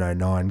the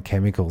 709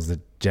 chemicals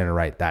that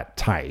generate that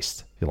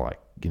taste. You're like,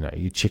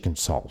 your chicken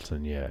salt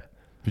and your...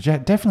 But you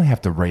definitely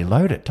have to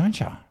reload it, don't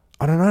you?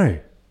 I don't know.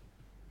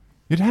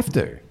 You'd have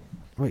to.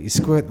 Wait, you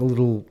squirt the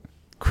little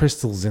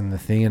crystals in the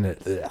thing and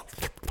it...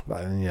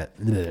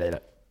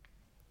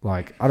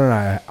 Like, I don't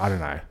know. I don't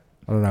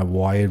know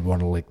why you'd want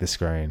to lick the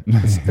screen.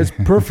 It's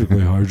perfectly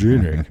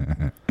hygienic.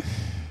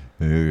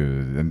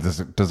 And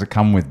does it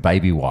come with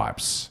baby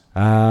wipes?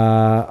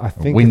 I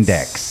think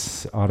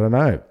Windex. I don't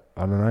know,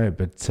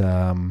 but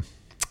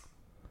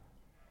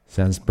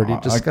sounds pretty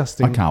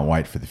disgusting. I can't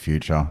wait for the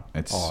future.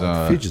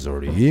 The future's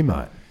already here,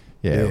 mate.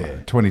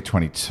 Yeah,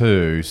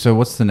 2022. So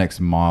what's the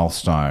next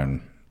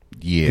milestone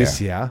year?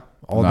 This year?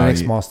 The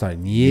next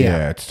milestone year?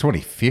 Yeah, it's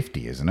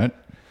 2050, isn't it?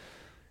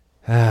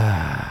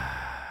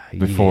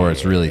 Before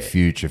it's really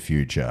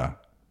future.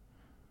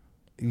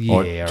 Yeah,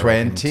 Or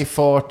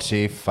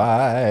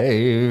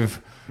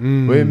 2045.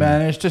 We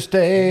managed to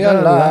stay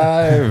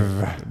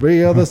alive.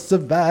 We are the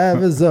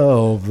survivors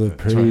of the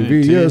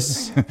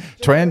previous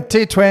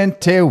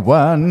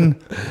 2021.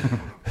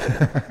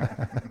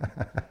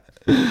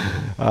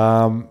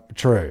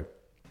 True.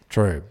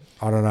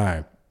 I don't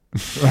know.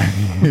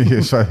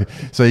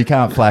 So you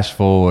can't flash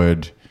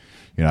forward,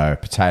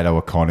 potato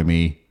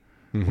economy,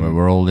 where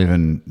we're all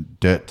living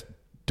dirt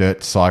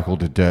cycle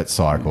to dirt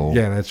cycle.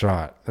 Yeah, that's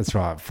right.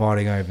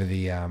 Fighting over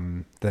the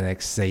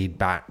next seed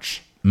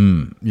batch.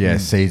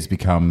 Seeds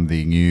become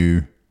the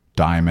new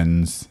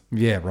diamonds.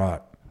 Yeah,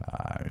 right.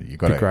 You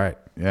got it. Great.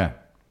 Yeah.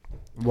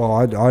 Well,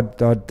 I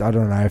don't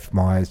know if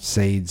my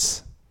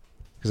seeds,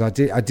 because I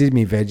did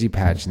my veggie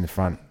patch in the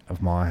front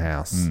of my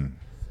house,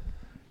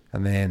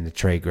 and then the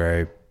tree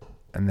grew,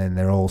 and then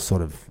they're all it's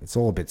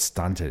all a bit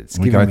stunted.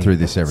 We go through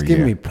this every year. It's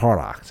giving me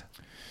product,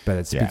 but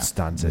it's a bit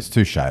stunted. It's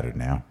too shaded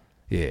now.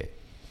 Yeah.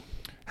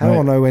 How do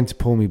I know when to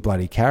pull me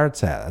bloody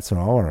carrots out? That's what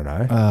I want to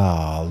know.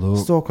 Oh,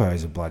 look.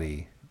 Stalkos are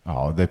bloody...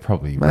 Oh, they're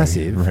probably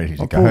massive. ready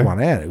to I go. pulled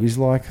one out. It was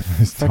like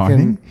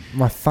fucking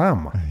my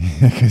thumb.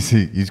 Because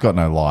he's got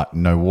no light,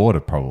 no water.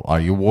 Probably. Oh,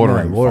 you're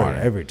watering. Water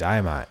every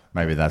day, mate.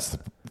 Maybe that's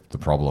the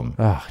problem.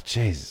 Oh,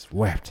 Jesus,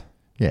 wept.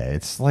 Yeah,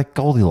 it's like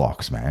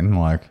Goldilocks, man.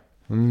 Like,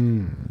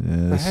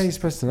 But how are you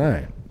supposed to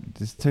know?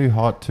 It's too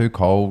hot, too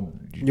cold.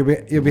 You'll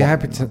be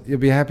happy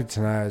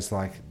to know it's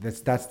like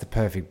that's the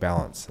perfect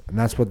balance, and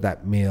that's what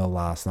that meal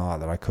last night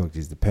that I cooked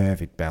is the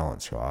perfect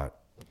balance, right?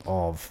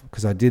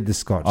 Because I did the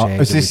Scotch egg.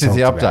 This is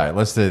the update. About.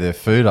 Let's do the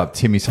food up.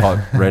 Timmy's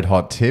red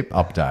hot tip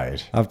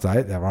update.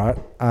 Update, that right?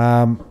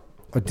 I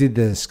did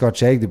the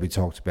Scotch egg that we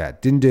talked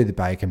about. Didn't do the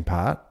bacon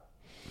part.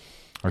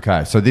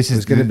 Okay, so this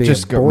is going to be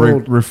just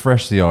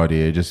refresh the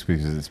idea, just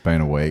because it's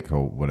been a week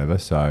or whatever.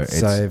 So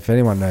if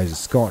anyone knows, a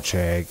Scotch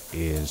egg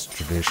is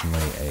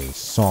traditionally a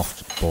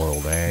soft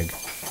boiled egg,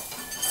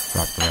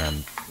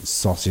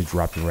 sausage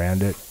wrapped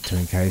around it to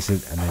encase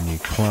it, and then you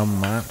crumb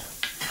that,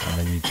 and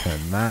then you turn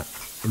that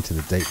into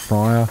the deep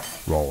fryer,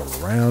 roll it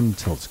around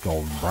until it's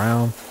golden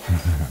brown.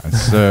 And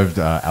served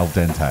al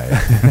dente.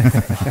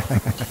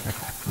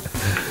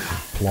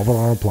 Plop it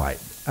on a plate.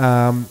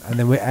 And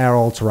then our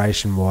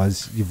alteration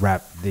was you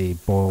wrap the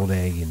boiled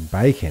egg in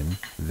bacon,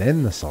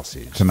 then the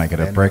sausage. To make it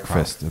a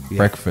breakfast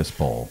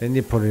ball. Then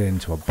you put it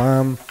into a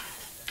bun,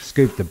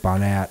 scoop the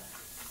bun out,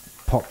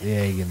 pop the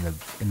egg in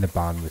the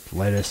bun with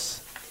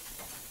lettuce.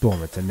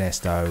 Boom, it's a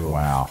nesto.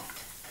 Wow.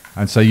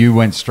 And so you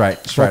went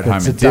straight home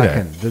and did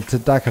it. The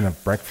turducken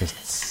of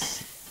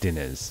breakfast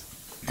dinners.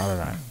 I don't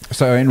know.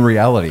 So in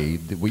reality,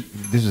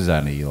 this was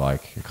only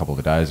like a couple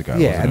of days ago.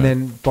 Yeah, and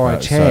then by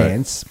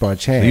chance, so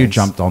you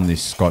jumped on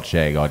this Scotch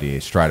egg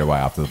idea straight away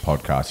after the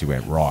podcast. You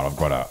went, right, I've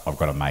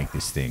got to make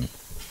this thing.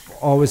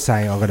 I was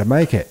saying I've got to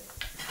make it,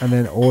 and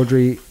then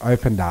Audrey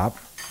opened up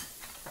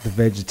the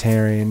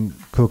vegetarian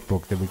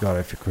cookbook that we got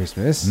her for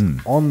Christmas.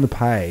 On the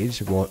page,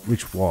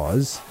 which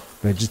was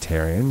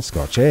vegetarian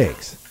Scotch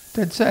eggs.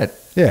 Dead set.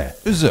 Yeah.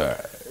 Is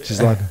it?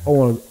 She's like, I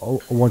want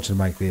you to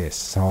make this.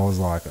 So I was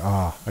like,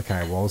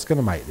 okay, well, I was going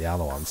to make the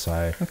other one.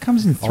 So It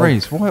comes in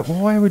threes.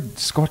 Why would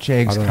Scotch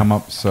eggs come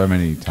up so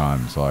many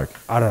times? Like,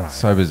 I don't know.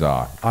 So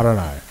bizarre. I don't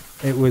know.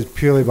 It was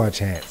purely by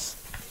chance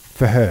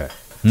for her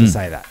to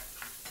say that.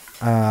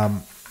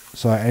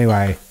 So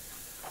anyway,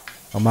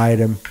 I made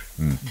them,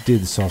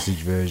 did the sausage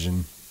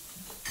version.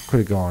 Could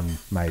have gone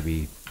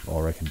maybe, I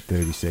reckon,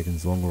 30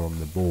 seconds longer on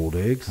the boiled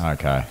eggs.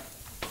 Okay.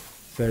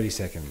 30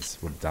 seconds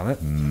would have done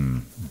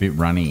it. Bit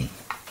runny.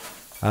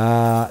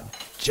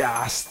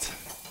 Just.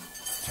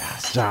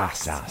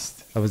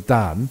 It was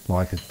done,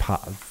 like a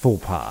full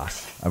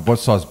pass. What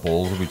size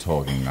balls are we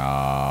talking?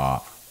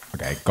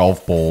 Okay,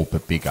 golf ball,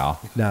 but bigger.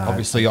 No,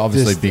 obviously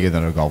just bigger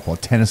than a golf ball.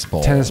 Tennis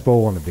ball. Tennis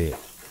ball on a bit.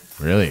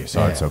 Really? So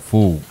Yeah. it's a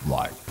full,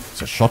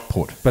 it's a shot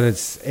put. But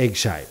it's egg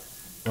shape.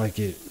 Like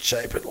you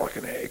shape it like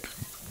an egg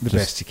the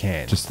best you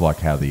can. Just like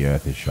how the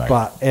earth is shaped.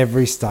 But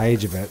every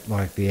stage of it,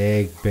 like the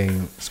egg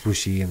being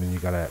squishy and then you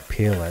got to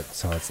peel it.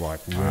 So it's like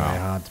really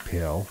hard to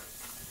peel.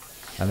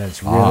 And then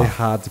it's really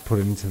hard to put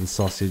it into the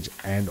sausage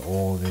and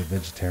all the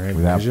vegetarian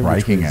Without version,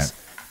 breaking which was it.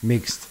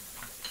 Mixed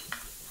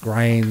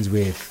grains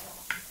with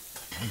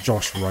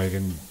Josh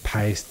Rogan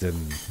paste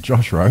and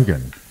Josh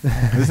Rogan.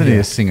 Isn't he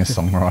a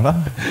singer-songwriter?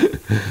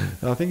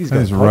 I think he's got a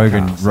There's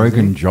podcast,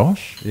 Rogan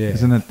Josh? Yeah.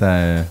 Isn't it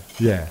the...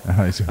 Yeah.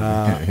 Oh, he's-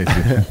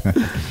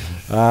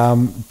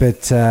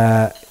 But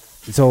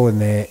it's all in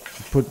there.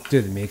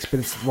 Do the mix, but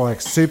it's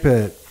like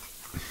super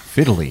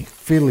Fiddly.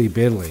 fiddly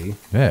biddly.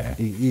 Yeah.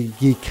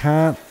 You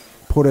can't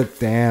put it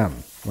down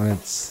when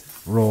it's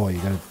raw. You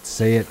got to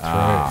see it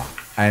through.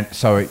 And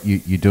so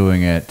you're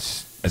doing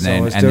it and So I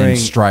then was and then doing-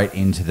 straight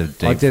into the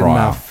deep I did fryer.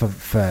 enough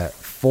for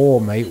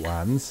 4 meat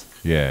ones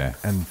Yeah.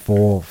 and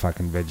 4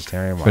 fucking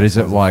vegetarian ones. But is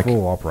So it was a like-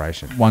 full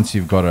operation? Once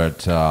you've got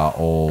it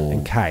all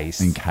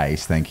Encased.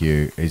 encased, thank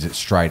you. Is it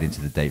straight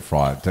into the deep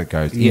fryer? That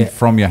goes Yeah. in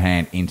from your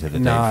hand into the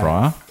deep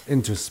fryer.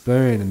 into a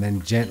spoon and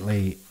then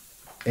gently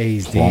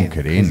eased Plonk in.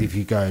 it in. Because if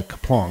you go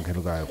kaplonk,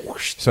 it'll go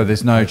whoosh. So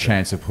there's no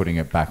chance of putting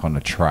it back on the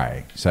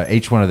tray. So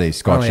each one of these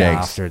Scotch Only eggs.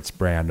 after it's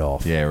browned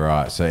off. Yeah,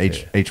 right. So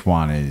each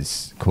one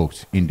is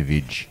cooked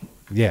individually.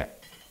 Yeah,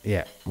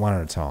 one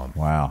at a time.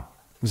 Wow.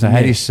 was So a how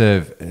do you mix.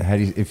 serve?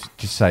 If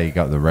just say you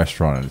go to the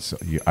restaurant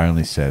and you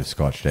only serve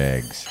Scotched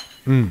eggs,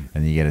 and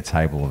you get a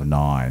table of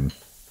 9.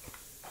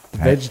 The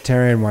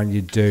vegetarian one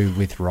you do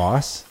with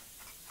rice.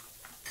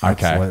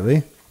 Okay.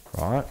 Absolutely.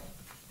 Right.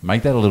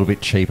 Make that a little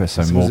bit cheaper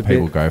so So it more was a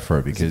people bit- go for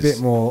it It's because a bit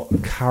more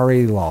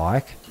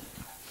curry-like.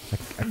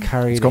 A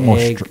curried it's got more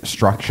egg,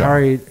 structure.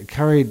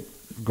 Curried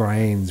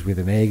grains with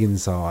an egg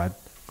inside,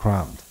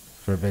 crumbed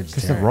for a Because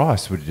the vegetarian.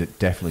 rice would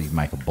definitely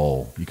make a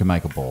ball. You can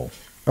make a ball.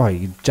 Oh, you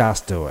can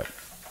just do it.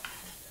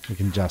 You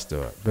can just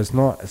do it. But it's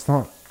not, it's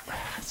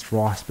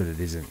rice, but it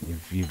isn't.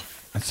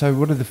 You've And so,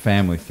 what did the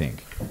family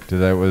think?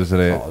 Was it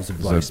a Oh, it was a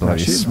bloody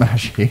bloody smash hit,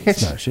 smash hit?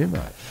 smash it,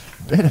 mate.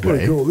 Better What do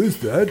be. you call this,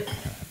 Dad?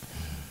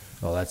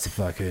 Oh, that's a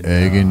fucking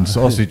Egg and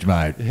sausage,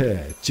 mate.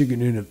 yeah,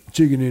 chicken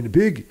in a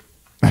pig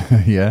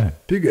Yeah.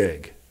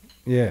 egg.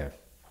 Yeah,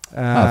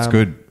 That's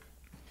good.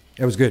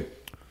 It was good.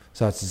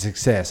 So it's a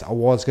success. I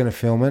was going to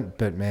film it,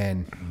 but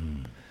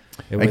man,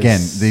 it was Again,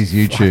 these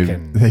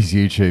fucking-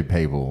 YouTube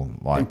people,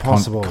 like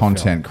Impossible to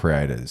content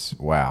creators.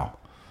 Wow.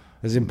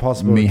 It's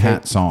impossible. Me to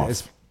hats keep, off.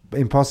 It's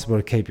impossible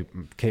to keep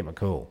it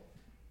cool.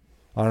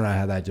 I don't know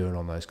how they do it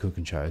on those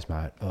cooking shows,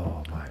 mate.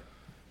 Oh, mate.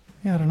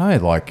 Yeah, I don't know.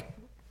 Like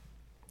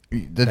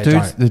They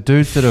don't. the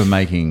dudes that are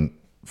making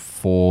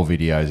 4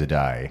 videos a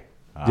day.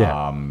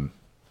 Yeah.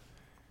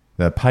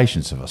 The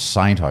patience of a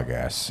saint, I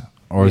guess.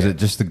 Or is Yeah. it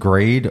just the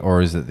greed,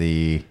 or is it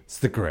the It's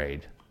the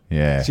greed.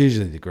 yeah It's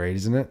usually the greed,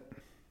 isn't it?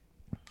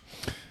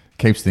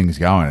 keeps things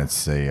going?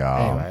 It's the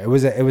Anyway, it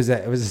was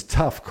a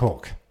tough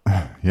cook.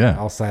 yeah.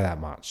 I'll say that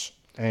much.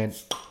 And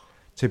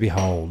to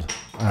behold,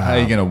 How are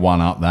you going to one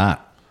up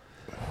that?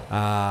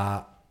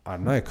 I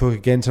don't know, cook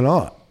again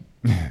tonight.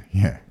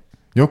 Yeah,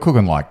 you're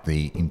cooking like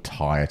the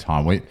entire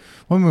time.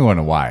 When we went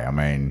away, I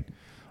mean,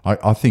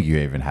 I think you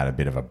even had a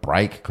bit of a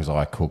break because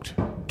I cooked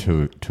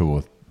two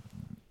or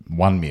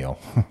one meal,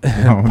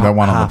 the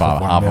one on the bar,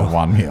 half of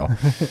one meal.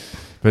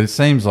 But it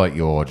seems like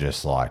you're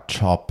just like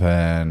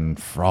chopping,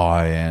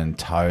 frying,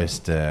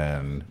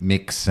 toasting,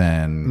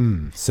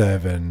 mixing,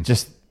 Serving.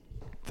 just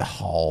the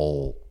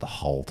whole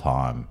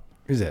time.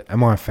 Is it?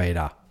 Am I a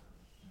feeder?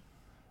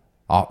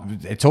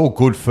 It's all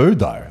good food,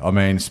 though. I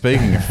mean,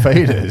 speaking of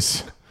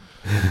feeders,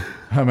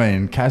 I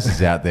mean, Kaz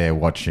is out there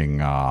watching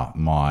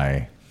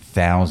my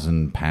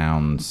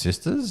 1,000-pound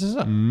sisters. Is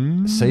it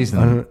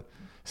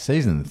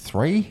season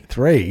 3?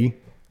 3?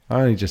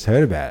 I only just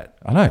heard about it.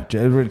 I know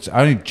it's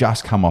only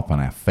just come up on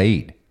our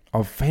feed.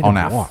 I've fed On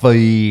it our what?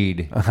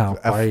 feed, Our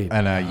feed.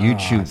 and our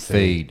YouTube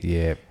feed.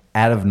 Yeah.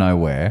 Out of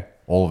nowhere,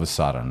 all of a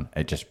sudden,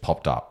 it just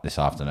popped up this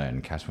afternoon.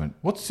 And Cass went,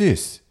 "What's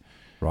this?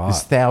 Right.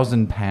 This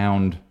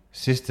 1,000-pound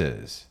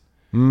sisters."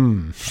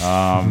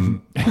 Because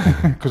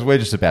we're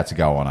just about to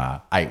go on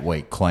a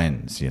 8-week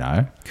cleanse, you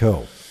know.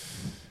 Cool.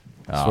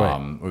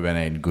 We've been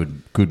eating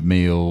good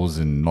meals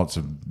and lots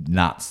of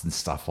nuts and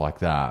stuff like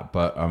that.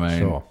 But I mean,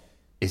 Sure.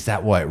 is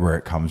that where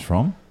it comes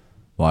from?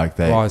 Like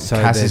Cass is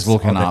there's-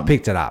 looking they up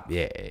picked it up.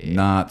 Yeah.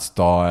 nuts,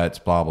 diets,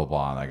 blah, blah,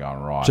 blah. And they're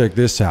going, right. Check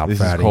this out, This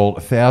fatty. is called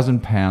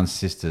 1,000-Pound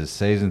Sisters,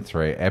 Season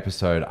 3,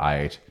 Episode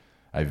 8.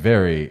 A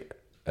very,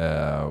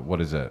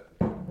 what is it?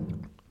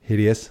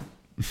 Hideous.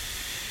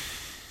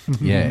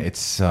 Yeah,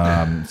 it's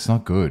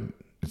not good.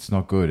 It's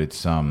not good.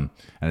 It's and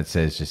it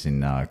says just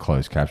in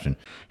closed caption,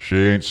 She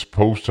ain't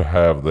supposed to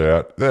have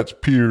that. That's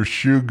pure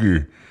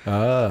sugar.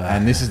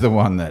 and this is the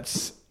one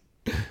that's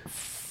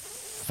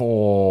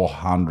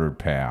 400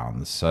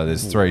 pounds. So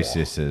there's 3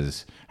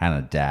 sisters and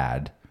a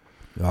dad.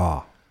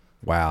 Oh,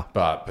 wow.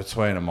 But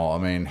between them all,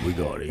 I mean, we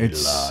gotta eat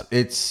it's, a lot.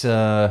 It's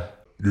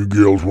You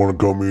girls want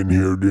to come in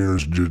here?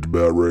 Dinner's just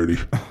about ready.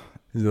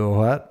 You know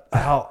what?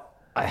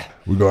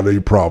 We got to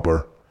eat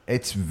proper.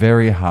 it's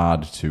very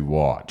hard to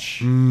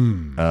watch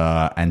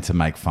and to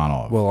make fun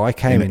of. Well, I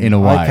came in a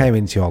way. I came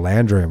into your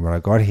lounge room when I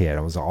got here and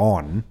it was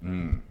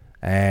on.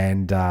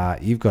 And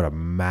you've got a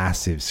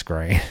massive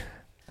screen.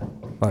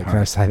 Like, can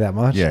I say that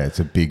much? Yeah, it's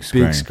a big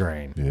screen. Big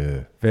screen.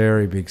 Yeah.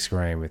 Very big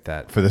screen with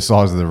that. For the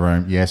size of the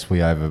room, yes,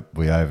 we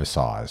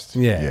oversized.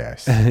 Yeah.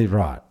 Yes.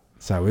 Right.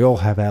 So we all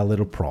have our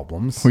little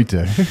problems. We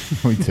do.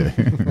 We do.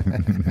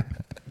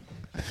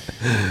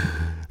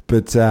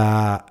 But,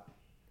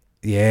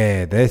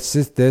 yeah, their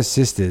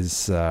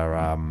sisters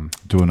are,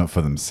 Doing it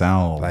for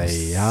themselves.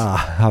 they are,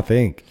 I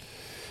think.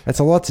 That's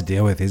a lot to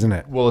deal with, isn't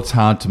it? Well, it's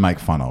hard to make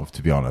fun of,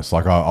 to be honest.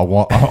 Like I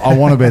want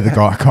to be the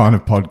guy kind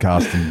of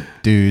podcasting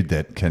dude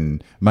that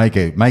can make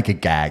a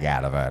gag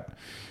out of it.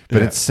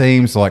 But it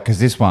seems like because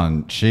this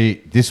one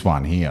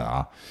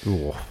here,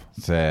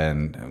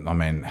 then I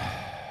mean,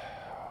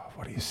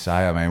 what do you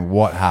say? I mean,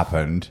 what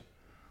happened?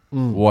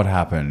 What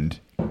happened?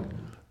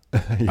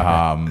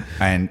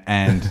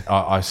 And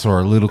I saw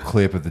a little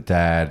clip of the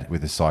dad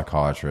with the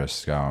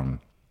psychiatrist going,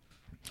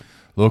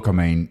 "Look, I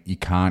mean, you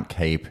can't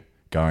keep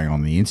going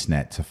on the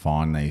internet to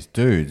find these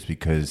dudes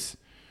because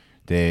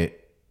they're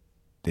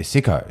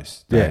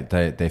sickos.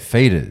 They're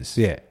feeders.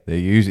 Yeah.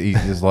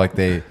 It's like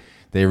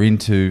they're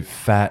into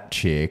fat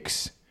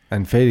chicks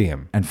And feeding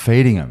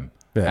them.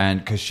 Yeah. and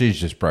because she's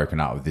just broken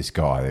up with this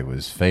guy that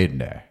was feeding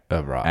her.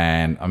 Oh, right.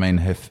 And I mean,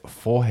 her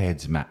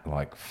forehead's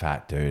like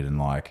fat dude and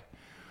like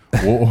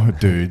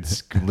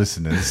dudes,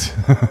 listeners.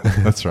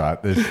 That's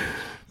right. There's people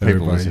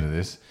Everybody. listen to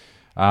this.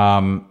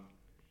 And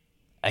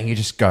you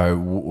just go,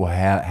 well,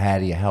 how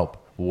do you help?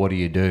 What do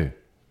you do?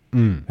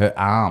 Her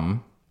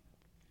arm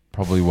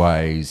probably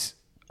weighs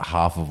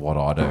half of what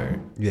I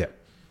do. Yeah.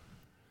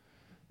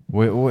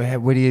 What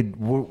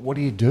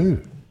do you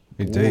do?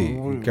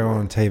 You go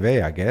on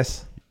TV, I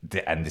guess.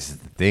 And this is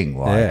the thing,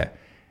 like,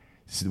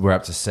 we're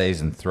up to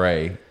season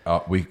 3.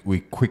 We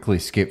quickly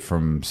skipped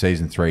from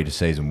season 3 to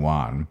season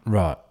 1,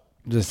 Right.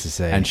 Just to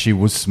see. and she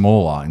was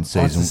smaller in it's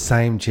season the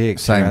same chick.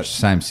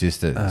 same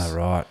sisters. Oh,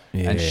 right.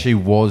 Yeah. And she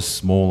was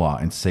smaller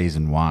in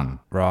season 1.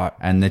 Right.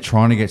 And they're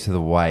trying to get to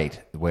the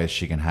weight where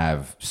she can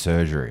have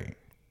surgery.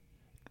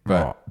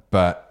 Right.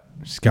 But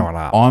She's going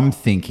up. I'm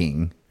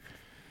thinking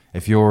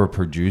if you're a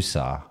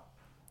producer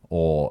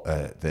or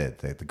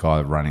the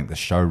guy running the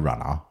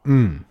showrunner,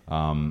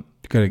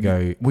 Got to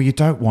go. well, you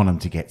don't want them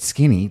to get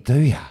skinny, do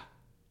you?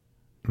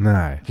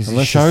 No. Because the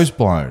Unless show's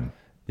blown.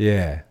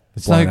 yeah.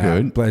 It's blown no out.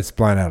 good. But it's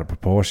blown out of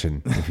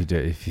proportion if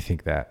you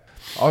think that.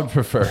 I'd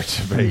prefer it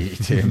to be,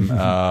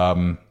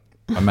 Tim,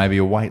 maybe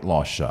a weight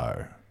loss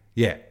show.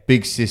 Yeah.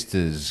 Big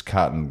sisters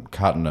cutting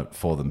it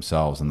for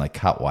themselves, and they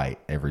cut weight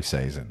every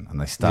season,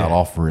 and they start Yeah.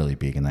 off really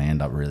big, and they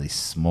end up really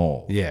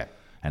small, Yeah.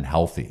 and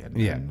healthy,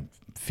 and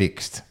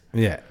fixed.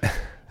 Yeah.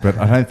 But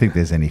I don't think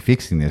there's any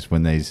fixing this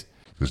when these.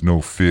 There's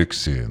no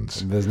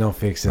fixins. There's no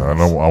fixing. I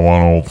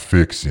want all the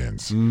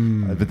fixins.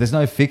 But there's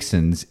no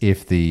fixins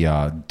if the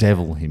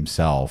devil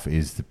himself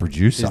is the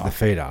producer, Is the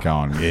feeder.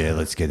 going, yeah,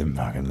 let's get him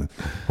fucking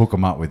hook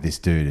him up with this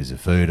dude as a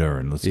feeder,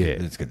 and let's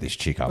get this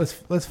chick up.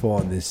 Let's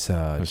find this.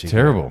 It's chick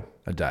terrible.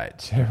 A date.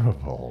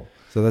 Terrible.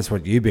 So that's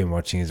what you've been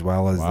watching as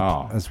well as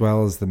Wow.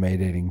 the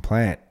meat eating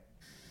plant.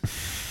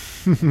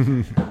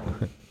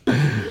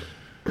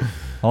 I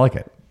like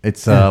it.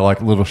 It's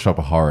like Little Shop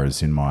of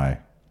Horrors in my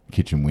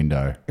kitchen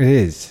window. It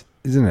is,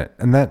 isn't it?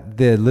 And that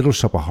the Little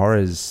Shop of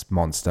Horrors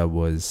monster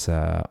was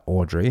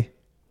Audrey.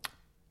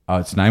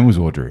 Its name was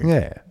Audrey.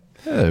 Yeah.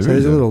 Yeah, So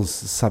there's a little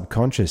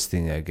subconscious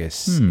thing, I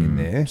guess, in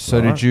there. So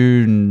right? did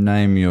you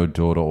name your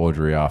daughter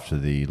Audrey after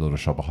the Little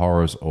Shop of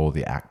Horrors or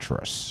the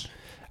actress?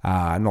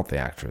 Not the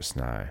actress,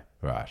 no.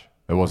 Right.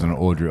 It wasn't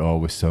Audrey. Oh,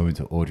 we're so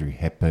into Audrey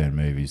Hepburn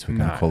movies. We're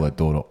going to call our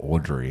daughter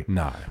Audrey.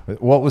 No.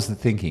 What was the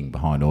thinking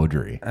behind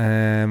Audrey?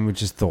 We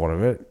just thought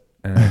of it.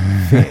 And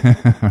it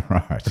fit.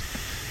 Right.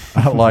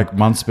 Like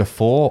months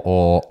before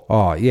or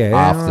Oh, yeah.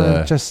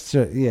 After-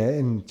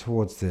 and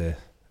towards the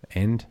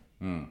end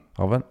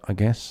of it, I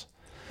guess.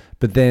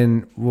 But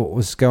then what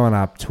was going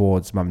up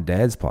towards Mum and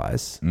Dad's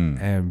place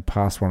and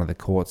past one of the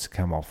courts to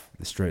come off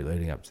the street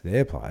leading up to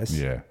their place.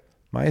 Yeah.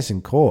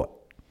 Mason Court.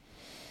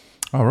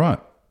 Oh, right.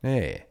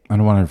 Yeah. I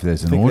don't wonder if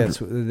there's I an think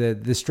Audrey.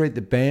 that's the street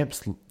that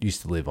Bamps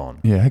used to live on.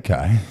 Yeah,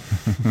 okay.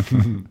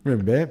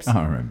 Remember Bamps?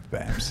 I remember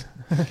Babs.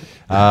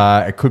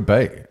 It could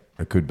be.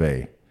 It could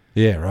be.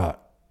 Yeah, right.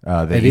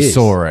 that It you is,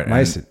 saw it.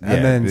 Mason. yeah,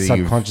 And then that you've-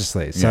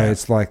 subconsciously. So yeah.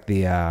 it's like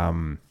the,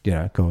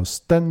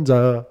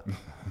 Costanza,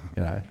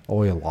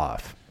 all your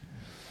life.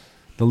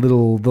 The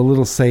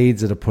little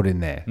seeds that are put in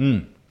there.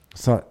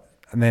 So,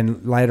 and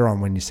then later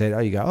on when you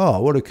said, you go, oh,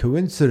 what a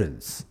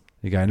coincidence.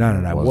 You go, no,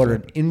 was what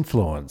it? an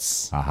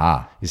influence.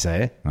 Aha. You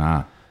see?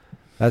 Ah.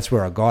 That's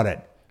where I got it.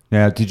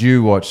 Now, did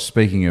you watch,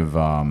 speaking of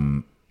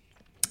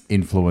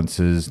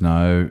influences,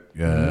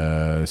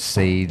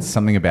 seeds,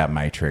 something about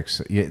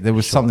Matrix? Yeah, there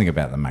was something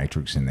about the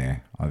Matrix in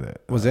there.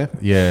 Was there?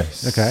 Yeah.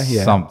 Okay,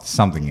 yeah.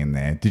 Something in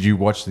there. Did you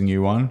watch the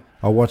new one?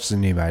 I watched the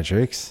new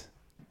Matrix.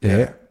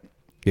 Yeah.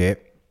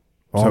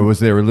 So was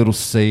there a little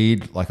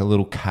seed, like a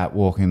little cat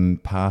walking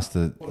past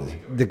the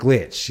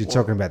glitch. You're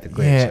talking about the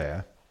glitch,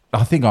 yeah.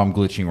 I think I'm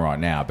glitching right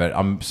now, but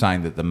I'm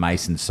saying that the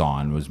Mason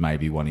sign was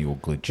maybe one of your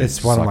glitches.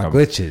 It's one of my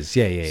glitches.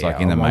 Yeah. It's like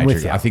in the I'm Matrix.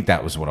 with you. I think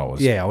that was what I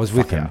was. Yeah, I was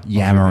with you.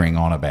 Yammering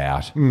on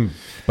about.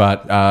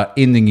 But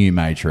in the new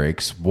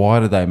Matrix, why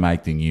do they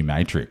make the new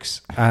Matrix?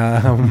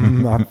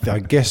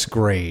 I guess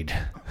greed.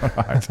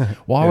 Right.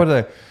 Why would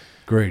they?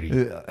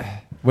 Greedy.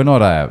 We're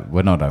not a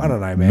I don't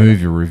know, man.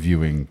 movie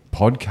reviewing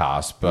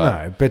podcast,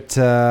 but No,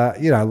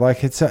 but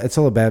like it's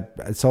all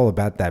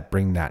about that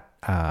bring that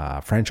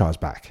franchise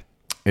back,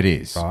 it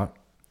is. right?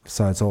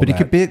 So it's all. But he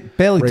about could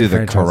barely do the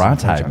refranchising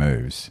karate franchise.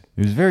 moves.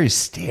 He was very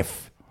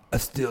stiff. I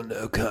still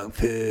know kung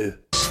fu.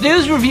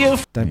 Snooze review.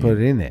 Don't put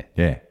it in there.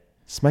 Yeah,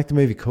 Just make the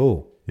movie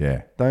cool.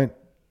 yeah. Don't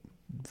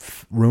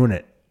ruin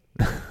it.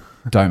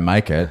 Don't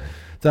make it.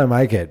 Don't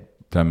make it.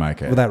 Don't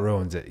make it. Well, that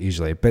ruins it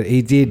usually. But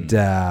he did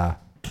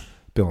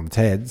Bill and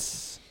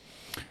Ted's.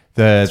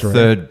 The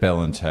third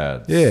Bell and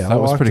Ted. Yeah, I that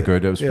was liked pretty it.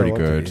 good. It was Yeah, I pretty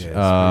liked good. it.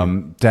 Yeah,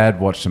 it's Dad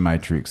watched The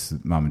Matrix.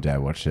 Mum and Dad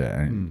watched it,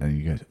 and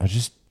you go, I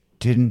just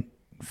didn't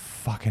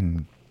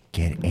fucking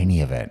get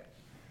any of it.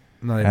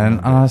 Not even And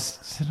one I bit.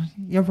 said,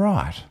 you're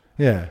right.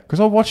 Yeah. Because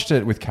I watched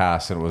it with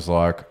Cass, and it was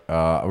like,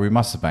 we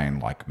must have been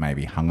like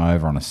maybe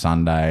hungover on a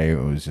Sunday.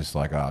 It was just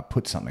like, I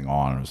put something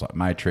on. It was like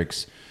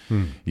Matrix.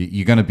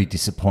 You're going to be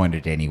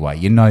disappointed anyway.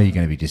 You know you're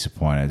going to be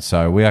disappointed.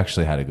 So we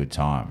actually had a good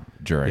time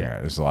during it.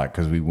 It was like,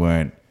 because we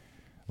weren't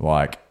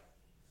like,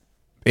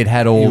 it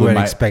had all You the weren't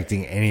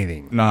expecting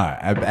anything. no,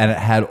 and it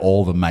had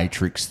all the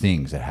Matrix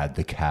things. It had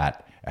the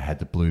cat. It had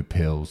the blue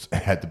pills.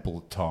 It had the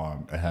bullet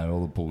time. It had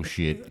all the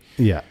bullshit.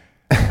 Yeah.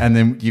 And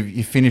then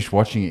you finish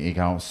watching it. You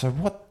go, so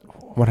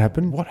What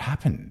happened? what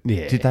happened?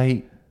 Yeah.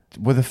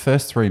 Were the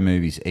first three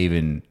movies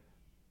even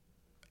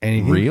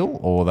Anything? real,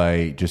 or were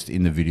they just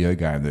in the video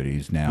game that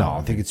is now? No,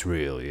 I think it's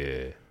real.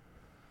 Yeah.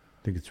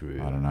 I think it's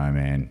real. I don't know,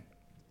 man.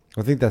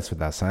 I think that's what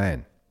they're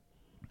saying.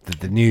 That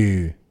the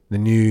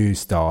new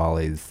style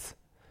is,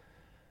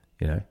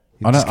 it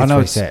I know. just I gets know.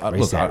 reset, Look,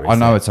 reset, I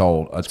know reset. it's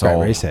old. It's great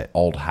old. reset.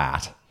 Old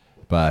hat.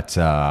 But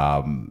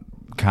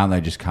can't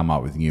they just come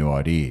up with new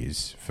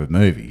ideas for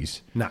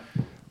movies? No.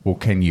 Well,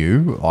 can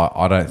you?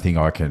 I don't think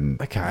I can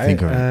Okay.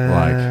 think of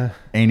like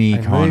any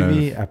A kind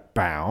movie of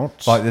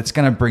about. like that's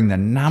going to bring the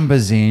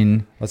numbers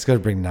in. Let's go to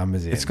bring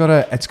numbers in. It's got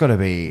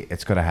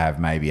to have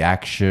maybe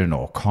action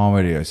or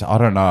comedy or so, I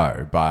don't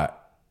know,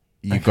 but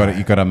you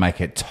got to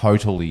make it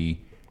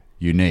totally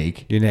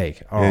unique.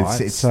 Unique. All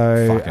right. It's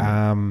So,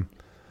 fucking-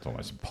 It's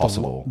almost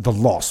impossible. The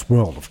Lost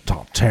World of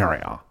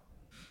Tartaria.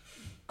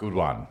 Good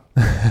one.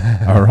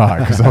 All right,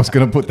 because I was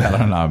going to put that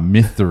on our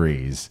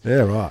mysteries.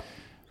 Yeah, right.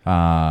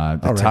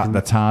 reckon-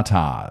 The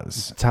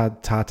Tartars.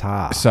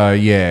 Tartar. So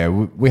yeah,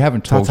 we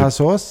haven't talked Tartar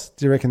sauce?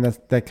 Do you reckon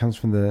that comes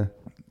from the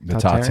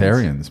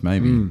Tartarians,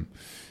 maybe.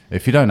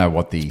 If you don't know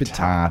what the bit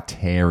tart.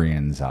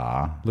 Tartarians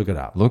are, Look it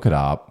up. Look it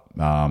up.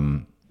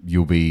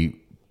 You'll be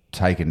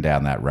taken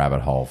down that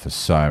rabbit hole for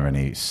so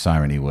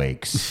many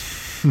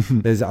weeks,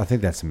 I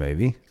think that's a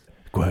movie.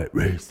 Great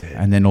reset.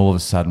 and then all of a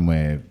sudden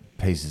we're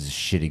pieces of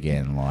shit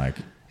again, like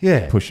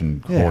Yeah.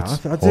 pushing Yeah,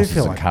 horses I do horses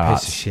feel and like a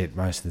carts. piece of shit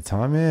most of the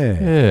time.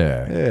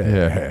 Yeah.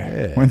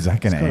 Yeah. When's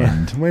that going to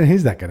end? When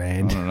is that going to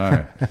end? I don't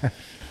know.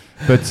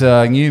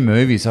 But new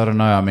movies, I don't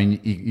know. I mean,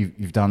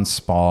 you've done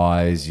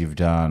Spies, you've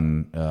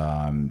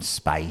done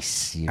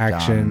Space, you've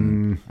Action.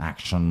 done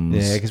actions.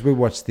 Yeah, because we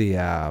watched the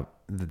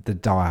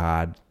Die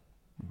Hard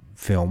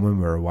film when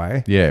we were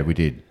away, Yeah, we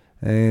did.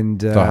 and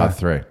Die Hard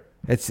 3.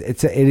 it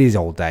is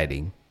old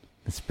dating.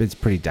 It's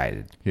pretty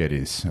dated. Yeah, it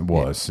is. It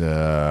was.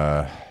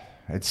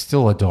 It's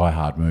still a Die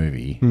Hard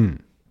movie. Hmm.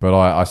 But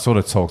I sort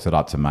of talked it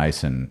up to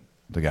Mason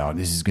to go,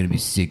 this is going to be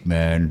sick,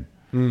 man.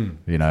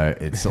 You know,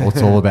 it's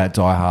all about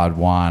Die Hard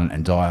 1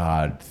 and Die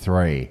Hard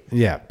 3.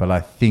 Yeah. But I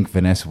think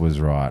Vanessa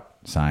was right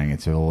saying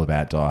it's all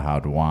about Die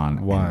Hard 1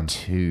 and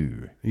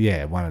 2.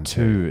 Yeah, 1 and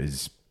 2. 2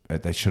 is,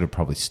 they should have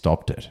probably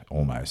stopped it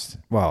almost.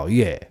 Well,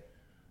 yeah.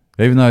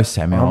 Even though I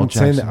Samuel L.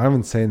 Jackson.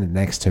 haven't seen the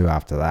next two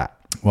after that.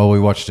 Well, we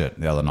watched it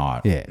the other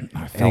night. Yeah. I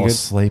Any fell good?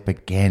 asleep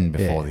again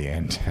before Yeah. the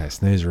end. Okay,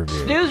 snooze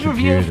review. Snooze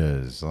review.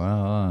 Computers,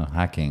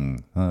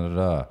 hacking,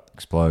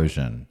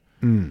 explosion.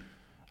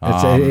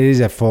 It is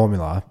a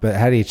formula, but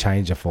how do you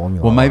change a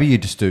formula? Well, maybe you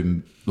just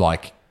do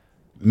like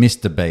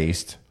Mr.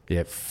 Beast,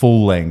 Yep.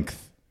 full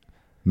length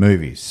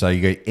movies. So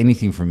you get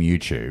anything from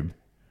YouTube,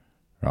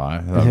 right?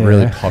 A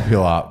really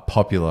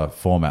popular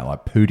format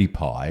like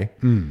PewDiePie,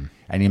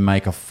 and you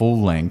make a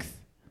full length,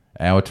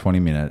 hour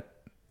 20-minute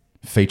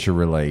feature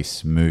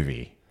release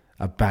movie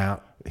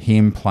About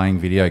him playing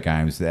video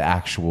games, the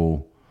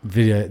actual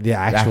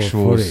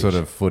footage. sort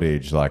of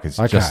footage, like it's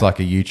just like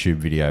a YouTube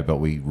video, but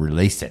we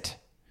release it.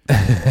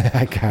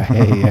 Okay,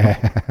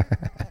 yeah.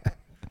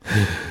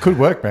 Could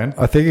work, man.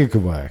 I think it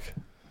could work.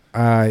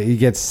 You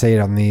get to see it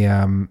on the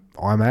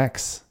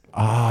IMAX.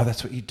 Ah,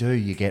 that's what you do.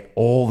 You get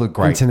all the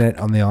great Internet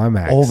on the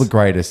IMAX. all the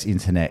greatest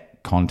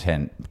internet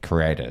content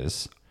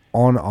creators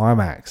on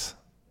IMAX.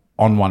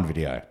 on one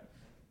video.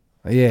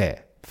 Yeah.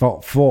 For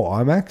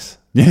IMAX?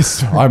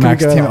 Yes, IMAX,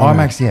 go Tim. IMAX?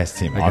 IMAX, yes,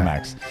 Tim.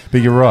 IMAX.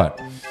 But you're right.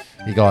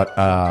 You got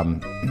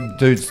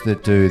dudes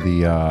that do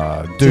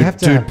the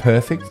Dude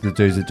Perfect, the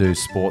dudes that do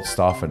sports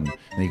stuff, and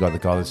then you got the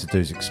guy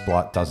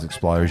that does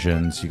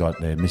explosions. You got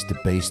the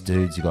Mr. Beast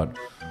dudes. You got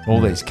all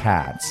these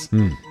cats,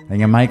 and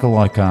you make a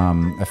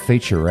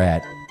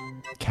featurette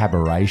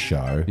cabaret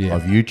show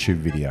of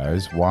YouTube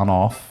videos,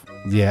 one-off.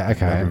 Yeah,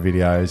 okay.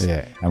 Videos,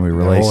 and we They're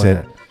release all in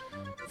it.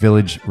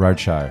 Village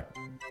Roadshow.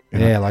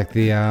 Yeah, like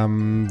the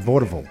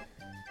vaudeville.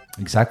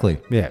 Exactly.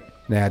 Yeah.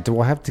 Now, do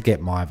I have to get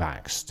my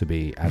vax to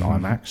be at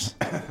IMAX?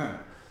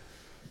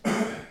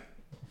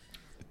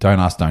 Don't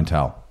ask, don't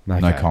tell. Okay.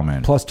 No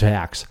comment. Plus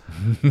tax.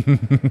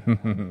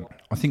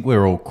 I think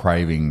we're all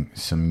craving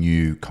some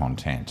new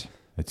content.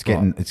 It's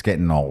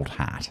getting old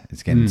hat.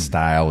 It's getting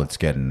stale. It's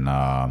getting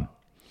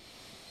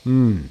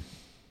getting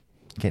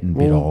a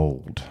bit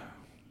old.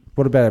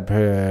 What about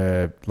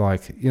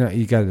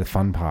you go to the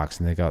fun parks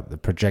and they got the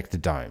projector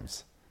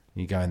domes.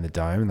 You go in the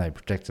dome and they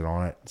project it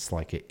on it. It's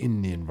like you're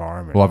in the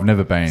environment. Well, I've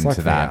never been like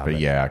to that, VR, but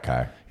yeah,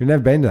 okay. You've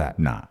never been to that?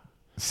 Nah,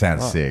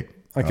 sounds sick.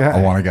 Okay.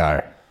 I want to go.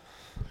 I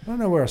don't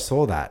know where I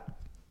saw that,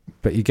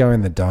 but you go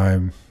in the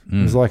dome.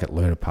 It was like at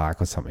Luna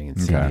Park or something in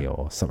Sydney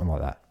or something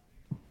like that.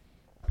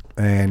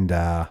 And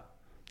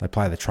they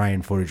play the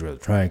train footage where the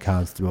train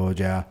comes towards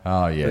you.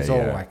 Oh, yeah, But it's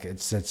all like,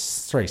 it's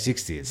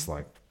 360. It's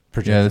like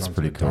projected Yeah, that's onto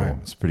pretty the cool. dome.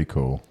 It's pretty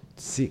cool.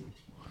 Sick.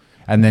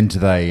 And then do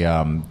they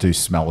do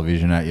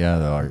smell-o-vision at you?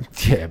 They're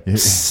like, Yeah.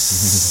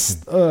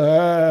 it's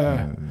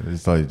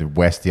like the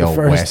old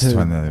West,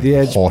 when the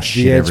edge, horse the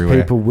shit edge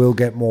everywhere. people will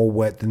get more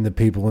wet than the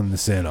people in the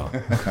center.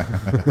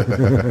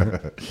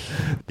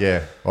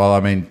 Yeah. Well, I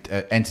mean,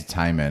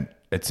 entertainment,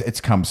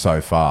 it's come so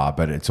far,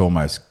 but it's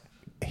almost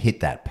hit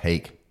that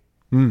peak,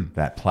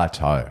 that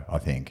plateau, I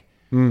think.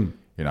 You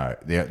know,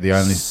 the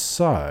only...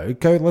 So,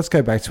 let's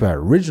go back to our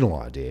original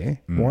idea.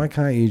 Why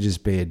can't you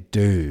just be a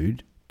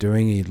dude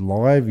doing a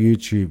live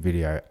YouTube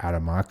video at a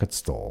market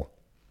stall?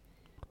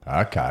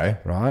 Okay.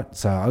 Right?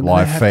 So I'm going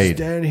Live to have feed.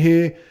 to stand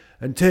here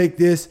and take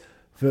this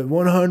for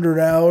 100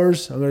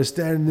 hours. I'm going to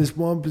stand in this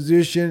one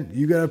position.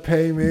 You got to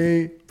pay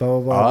me. Blah,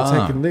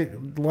 blah, blah.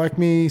 Like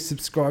me,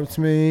 subscribe to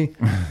me,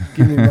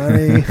 give me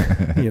money,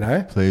 you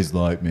know. Please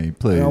like me,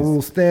 please. And I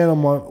will stand on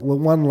my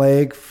one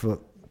leg for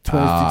 26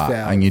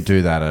 hours. And you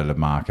do that at a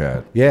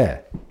market. Yeah,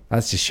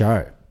 that's your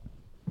show.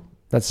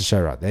 That's the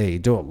show right there. You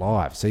do it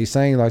live. So you're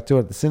saying like do it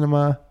at the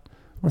cinema?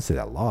 I want to see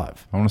that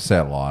live. I want to see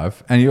it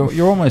live. And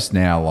you're almost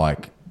now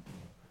like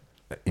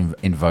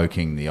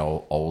invoking the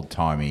old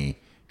timey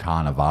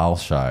Carnivaal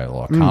show,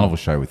 like carnival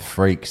show with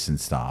freaks and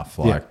stuff.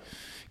 Like,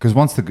 because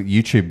once the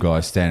YouTube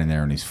guy's standing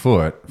there on his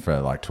foot for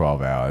like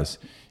 12 hours,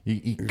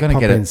 you're going to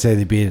get it and see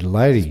the bearded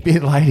lady.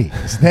 Bearded lady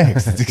is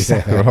next. That's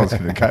exactly what I was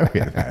going to go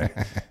with, mate.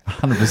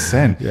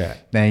 100%. Yeah.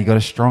 Now you got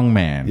a strong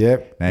man.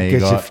 Yep. Now you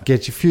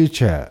get your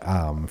future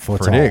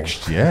foretold.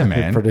 predict. Yeah,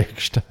 man.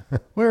 Predict.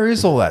 Where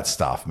is all that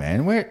stuff,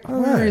 man? Where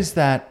is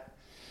that?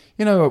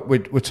 You know,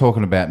 we're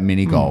talking about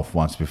mini golf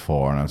once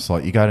before, and it's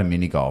like you go to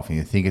mini golf and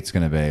you think it's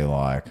going to be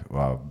like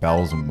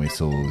bells and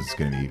whistles, it's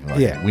going to be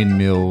like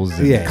windmills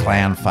and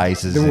clown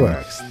faces. It and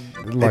works.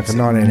 Like it's a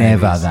 1980s.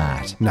 never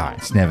that. No.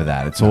 It's never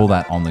that. It's all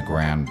that on the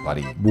ground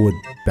bloody Wood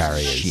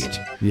barriers. shit.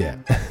 Yeah.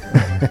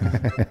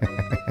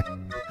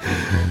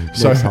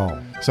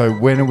 So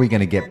when are we going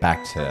to get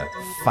back to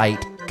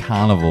fate,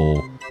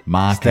 carnival,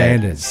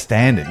 market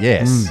standard?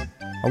 Yes.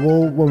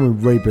 Well, when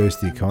we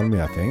reboost the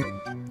economy, I think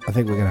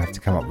we're going to have to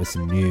come up with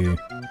some new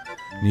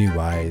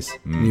ways,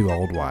 new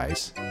old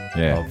ways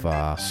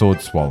of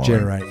sword swallowing.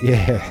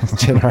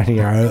 generating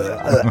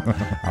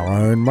our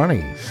own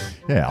money.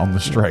 Yeah, on the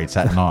streets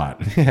at night.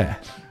 Yeah.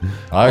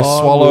 I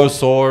swallow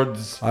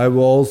swords. I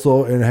will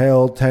also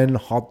inhale 10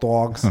 hot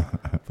dogs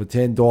for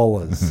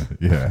 $10.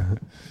 Yeah.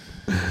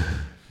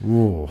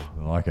 Ooh,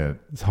 I like it.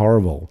 it's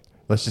horrible.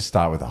 Let's just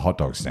start with a hot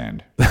dog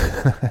stand.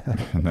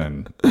 And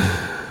then...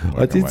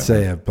 I did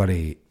see a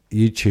bloody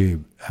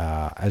YouTube,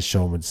 as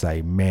Sean would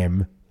say,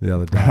 meme the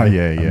other day. Oh,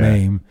 yeah. A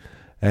meme.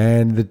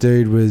 And the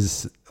dude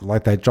was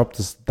like, they dropped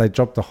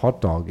a hot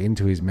dog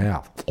into his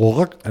mouth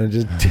and it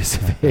just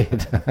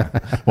disappeared.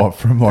 What,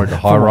 from like a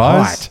high From a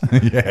rise?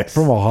 height. Yes.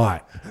 From a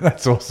height.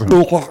 That's awesome.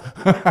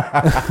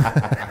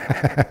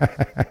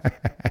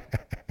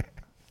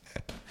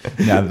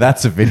 Now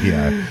that's a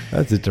video.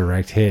 That's a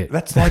direct hit.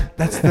 That's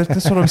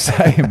what I'm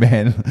saying,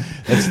 man.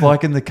 It's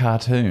like in the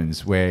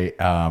cartoons where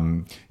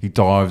he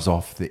dives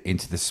off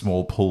into the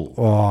small pool.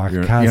 Oh, I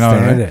You can't know what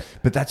I stand mean? it.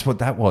 But that's what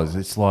that was.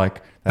 It's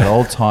like that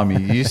old time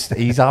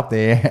he's up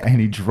there and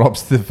he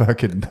drops the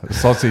fucking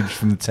sausage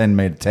from the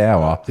 10-meter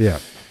tower. Yeah.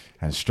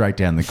 And straight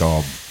down the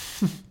gob.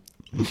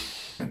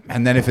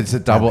 And then if it's a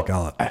double,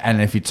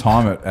 and if you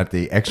time it at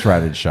the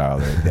X-rated show,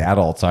 the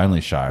adults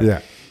only show,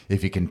 Yeah.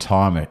 if you can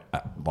time it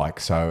like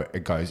so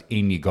it goes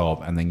in your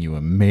gob and then you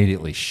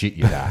immediately shit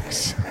your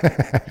ducks.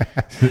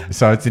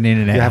 So it's an in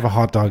and out. You have a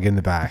hot dog in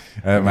the back.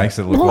 And it makes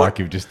it look like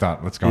you've just done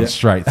it's gone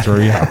straight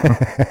through you.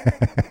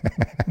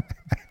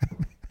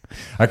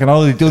 I can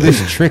only do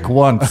this trick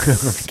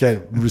once.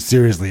 Okay,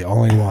 seriously,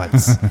 only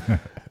once.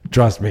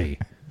 Trust me.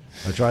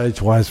 I tried it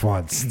twice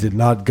once. Did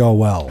not go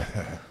well.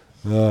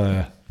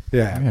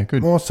 Yeah,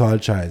 good. More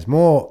side shows.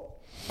 More,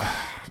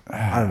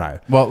 I don't know.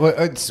 Well,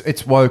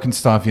 it's woke and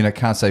stuff. You know,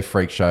 can't say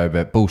freak show,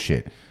 but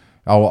bullshit.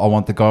 I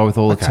want the guy with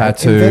all the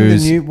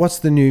tattoos. What's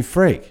the new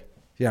freak?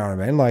 You know what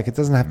I mean? Like, it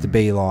doesn't have to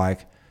be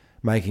like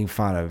making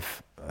fun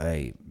of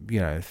a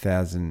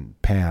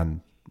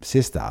 1,000-pound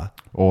sister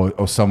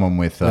or someone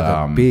with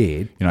a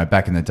beard. You know,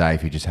 back in the day,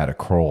 if you just had a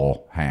craw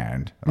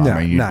hand,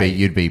 I mean,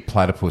 you'd be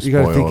platypus You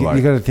boy or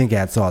got to think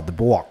outside the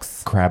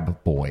box.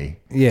 Crab boy.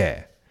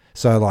 Yeah.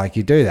 So, like,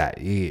 you do that.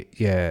 You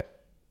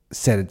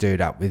set a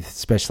dude up with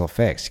special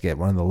effects. You get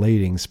one of the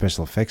leading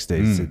special effects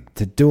dudes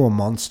to do a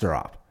monster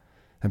up.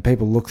 And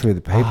people look through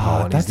the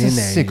peephole and that's he's in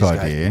a there. sick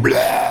idea.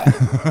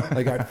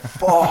 They go,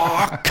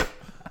 fuck.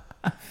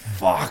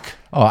 Fuck.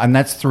 Oh, and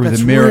that's through That's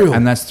the mirror, real.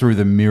 and that's through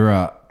the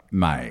mirror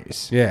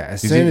maze. Yeah,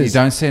 as You soon you as-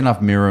 don't see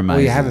enough mirror mazes.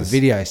 Well, you have a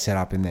video set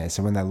up in there.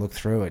 So when they look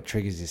through it,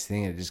 triggers this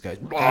thing and it just goes,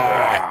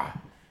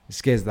 it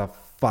scares the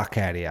fuck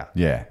out of you.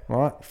 Yeah.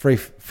 Right? Free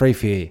for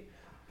you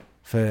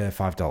for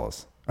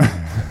 $5. A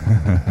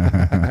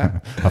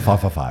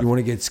 555. You want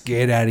to get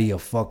scared out of your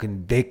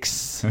fucking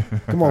dicks?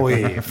 Come over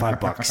here,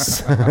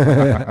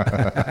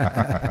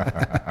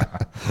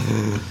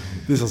 $5.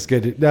 This will scare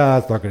you. No,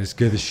 it's not going to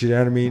scare the shit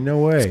out of me. No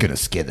way. It's gonna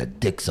scare the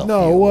dicks off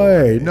No you.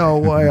 way. No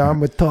way.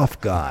 I'm a tough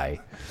guy.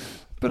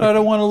 But I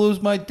don't want to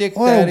lose my dick,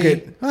 I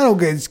Daddy. don't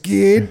get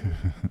scared.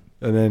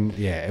 And then,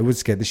 yeah, it would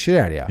scare the shit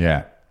out of you.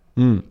 Yeah.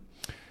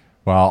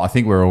 Well, I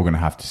think we're all going to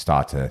have to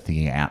start to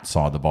thinking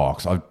outside the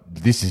box.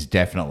 This is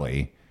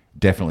definitely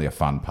a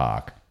fun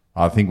park.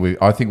 I think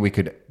we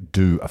could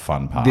do a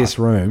fun park. This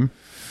room.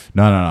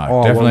 No.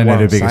 Oh, Definitely what need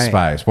a I'm bigger saying.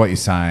 space. What you're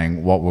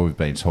saying, what we've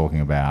been talking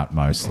about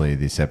mostly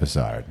this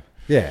episode.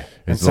 Yeah.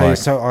 And It's like-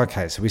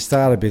 so we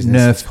start a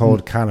business. It's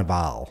called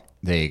Carnivaal,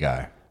 There you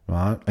go.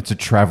 right? It's a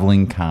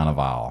traveling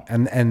carnival.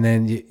 And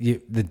then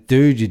the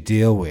dude you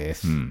deal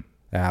with,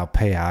 our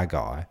PR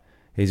guy,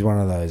 he's one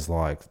of those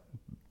like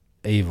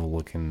evil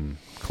looking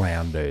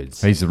clown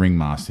dudes. He's the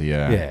ringmaster,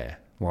 yeah. Yeah.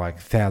 Like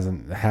House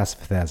of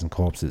 1,000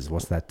 Corpses.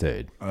 What's that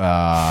dude?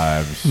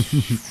 Yeah,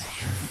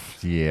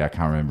 I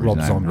can't remember Rob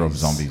his name. Rob Zombies.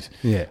 Zombies.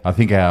 Yeah. I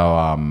think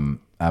our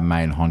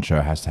main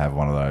honcho has to have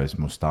one of those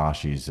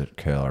moustaches that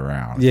curl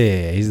around.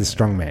 Yeah, he's the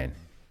strong man.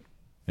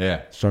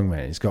 Yeah. Strong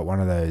man. He's got one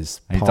of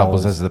those. He poles.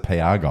 doubles as the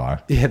PR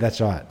guy. Yeah, that's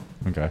right.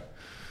 Okay.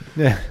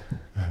 Yeah.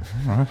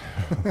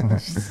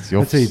 It's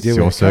your, That's how you it's deal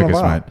your with circus,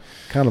 Carnival. mate.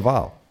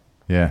 Carnival.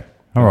 Yeah.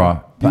 All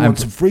right. You want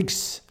some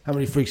freaks? How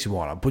many freaks you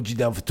want? I'll put you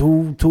down for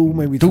two,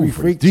 maybe three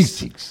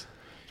freaks.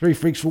 3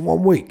 freaks for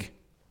 1 week.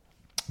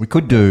 We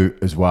could do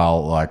as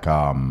well, like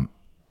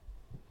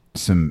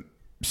some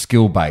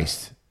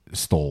skill-based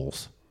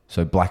stalls.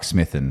 So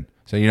blacksmithing.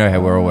 So you know how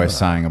we're always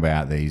saying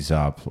about these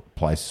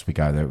places we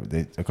go.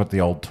 They've got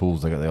the old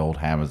tools. They got the old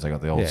hammers. They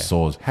got the old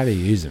saws. How do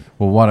you use them?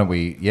 Well, why don't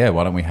we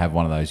have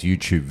one of those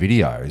YouTube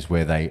videos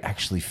where they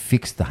actually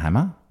fix the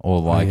hammer,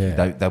 or like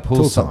they'll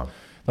pull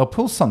they'll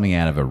pull something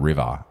out of a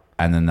river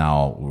and then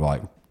they'll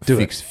like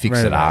fix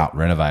it up,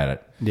 renovate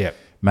it. Yep.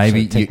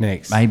 Maybe So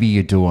techniques. maybe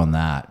you're doing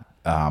that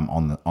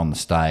on the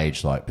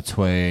stage, like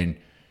between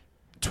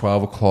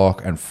 12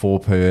 o'clock and 4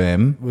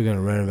 p.m. We're going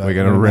to renovate. We're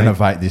going to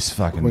renovate this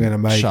fucking We're going to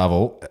make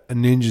shovel. a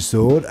ninja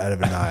sword out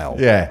of a nail.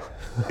 Yeah,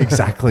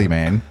 exactly,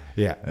 man.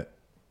 Yeah.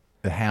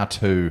 The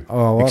how-to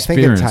Oh, well,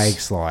 experience. I think it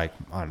takes like,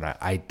 I don't know,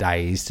 8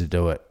 days to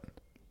do it.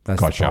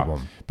 That's Gotcha. the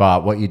problem.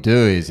 But what you do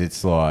is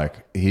it's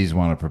like, here's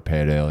one I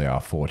prepared earlier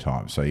 4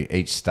 times. So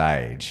each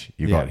stage,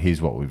 you've got,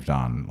 here's what we've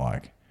done.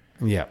 Like,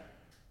 Yeah.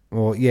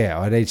 Well, yeah,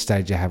 at each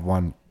stage you have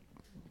one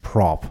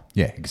prop.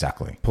 yeah,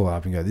 exactly. Pull it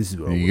up and go, this is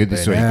what You get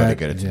this way, you got to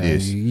get it to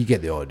this. You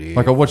get the idea.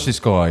 Like I watched this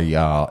guy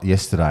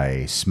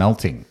yesterday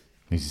smelting.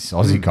 He's this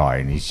Aussie guy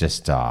and he's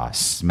just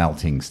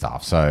smelting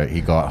stuff. So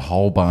he got a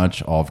whole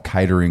bunch of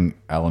catering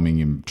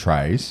aluminium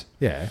trays.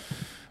 Yeah.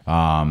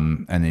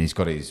 And then he's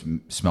got his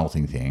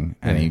smelting thing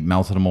and he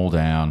melted them all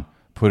down,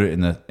 put it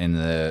in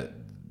the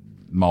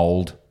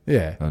mold.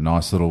 Yeah. A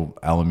nice little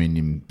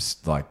aluminium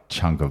like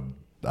chunk of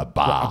a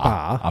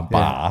bar.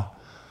 Yeah.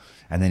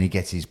 And then he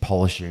gets his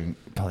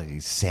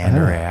his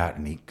sander out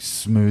and he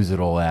smooths it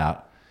all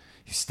out.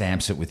 He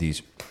stamps it with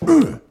his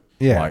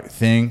like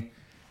thing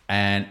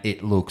and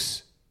it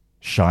looks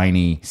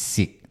shiny,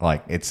 sick.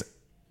 Like it's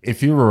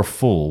if you were a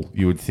fool,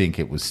 you would think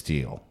it was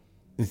steel.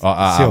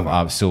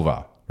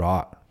 Silver.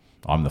 Right.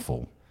 I'm the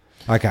fool.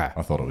 Okay.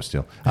 I thought it was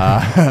steel.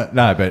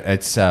 No, but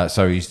it's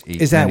so he's.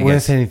 Is that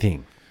worth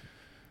anything?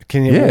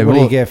 Can you? Yeah, What do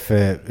well- you get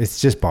for?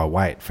 It's just by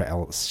weight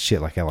for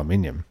shit like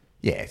aluminium.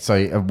 Yeah,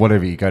 so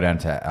whatever you go down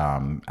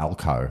to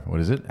Alco, what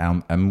is it?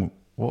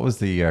 What was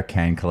the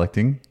can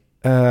collecting?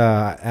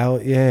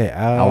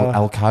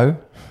 Alco.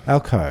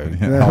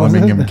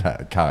 Aluminium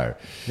Co.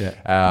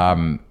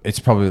 Yeah. It's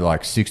probably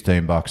like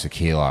 $16 a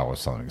kilo or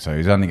something. So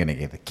he's only going to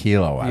get the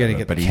kilo out of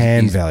it. But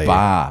his value.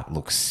 bar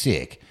looks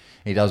sick.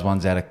 He does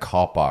ones out of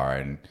copper,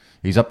 and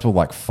he's up to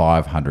like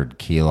 500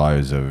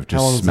 kilos of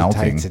just How long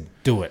smelting. does it take to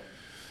do it?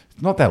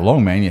 Not that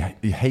long, man.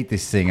 You heat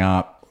this thing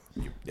up.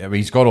 I mean,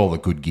 he's got all the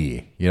good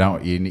gear. You know,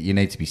 you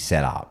need to be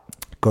set up.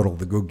 Got all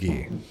the good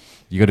gear.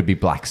 You got to be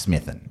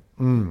blacksmithing.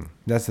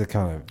 That's the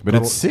kind of. But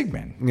it's sick,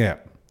 man. Yeah.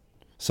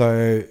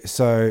 So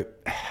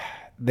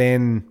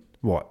then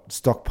what?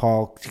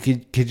 Stockpile?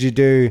 Could you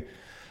do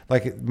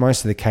like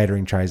most of the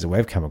catering trays that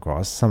we've come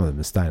across? Some of them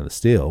are stainless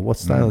steel.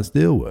 What's stainless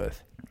steel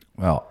worth?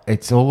 Well,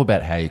 it's all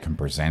about how you can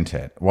present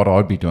it. What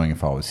I'd be doing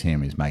if I was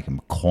him is making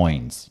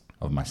coins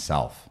of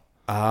myself.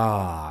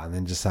 And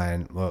then just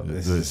saying, well,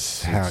 this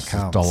is how it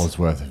comes. $1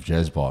 worth of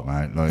Jezbot,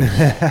 mate. Like,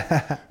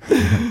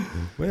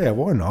 Well, yeah,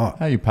 why not?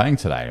 how are you paying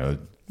today?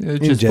 Yeah,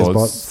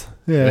 Jezbots.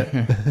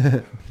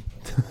 Yeah.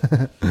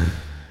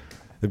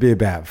 It'd be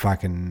about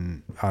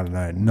fucking, I don't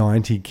know,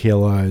 90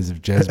 kilos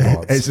of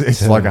Jezbots.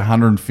 It's like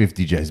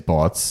 150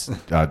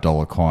 Jezbots,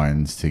 dollar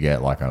coins to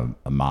get like a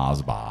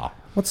Mars bar.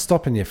 What's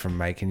stopping you from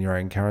making your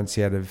own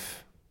currency out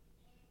of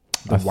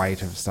the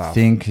weight of stuff? I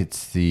think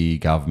it's the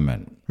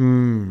government.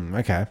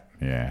 Okay.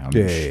 Yeah, I'm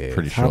Yeah,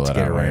 pretty it's sure hard to that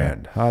get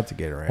around. Hard to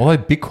get around. Although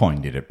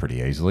Bitcoin did it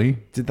pretty easily.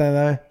 Did they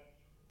though?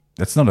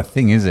 That's not a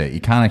thing, is it?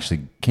 You can't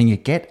actually. Can you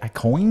get a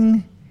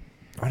coin?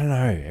 I don't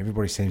know.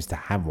 Everybody seems to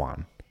have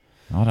one.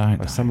 I don't know.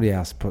 Like somebody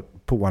else put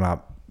one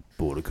up.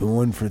 Bought a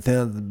coin for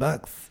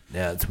 $1,000.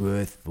 Now it's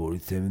worth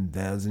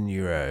 47,000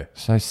 euro.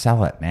 So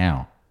sell it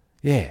now.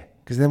 Yeah,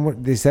 because then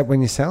what is that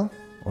when you sell,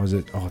 or is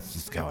it? Oh, it's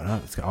just going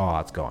up. It's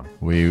gone.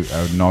 We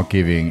are not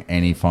giving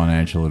any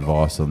financial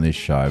advice on this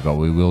show, but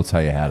we will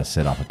tell you how to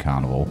set up a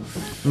carnival.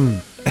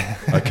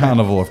 A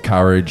carnival of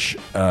courage.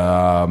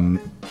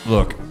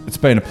 Look, it's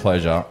been a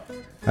pleasure.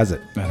 Has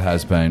it? It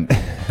has been.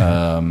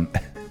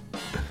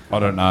 I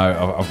don't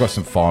know. I've got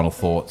some final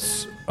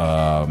thoughts.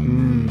 Well,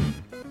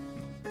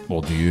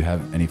 do you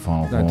have any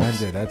final No, thoughts?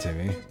 don't do that to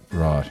me.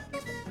 Right.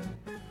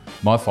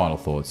 My final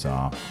thoughts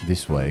are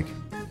this week,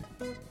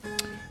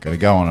 going to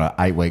go on an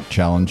 8-week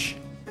challenge.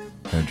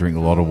 Going to drink a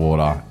lot of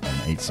water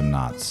and eat some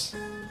nuts.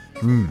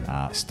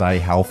 Stay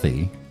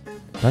healthy.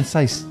 Don't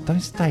stay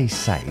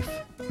safe.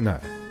 No.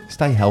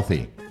 Stay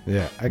healthy.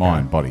 Yeah. Okay.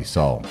 Mind, body,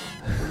 soul,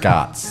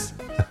 guts.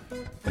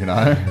 You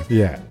know.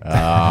 Yeah.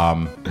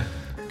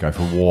 Go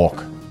for a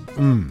walk.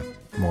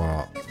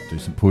 Well, Do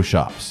some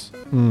push-ups.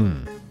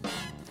 I'm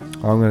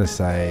going to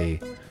say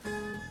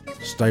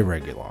stay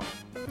regular.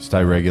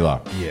 Stay regular.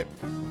 Yeah.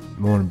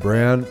 Morning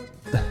brown.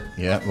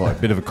 Yeah, like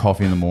a bit of a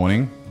coffee in the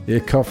morning. Yeah,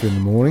 coffee in the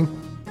morning.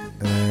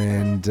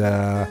 And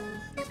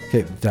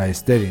keep the day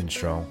steady and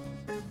strong.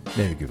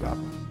 Never give up.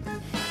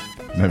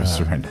 Never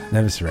surrender.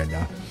 Never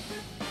surrender.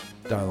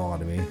 Don't lie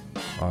to me.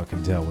 I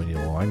can tell when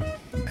you're lying.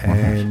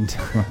 And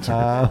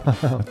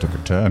That took a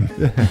turn.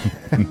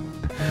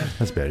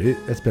 that's about it.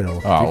 That's about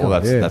all. Oh,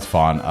 well, that's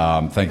fine.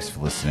 Thanks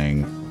for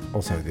listening.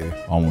 Also with you.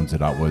 Onwards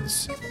and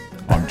upwards.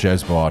 I'm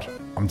Jezbot.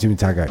 I'm Timmy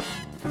Taco.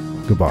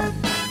 Goodbye.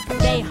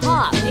 They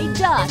hop, they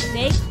duck,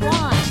 they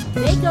climb.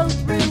 They go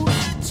through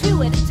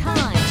 2 at a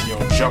time.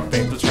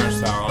 Jumping the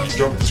turnstile.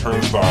 Jump the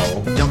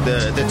turnstile. Jump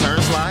the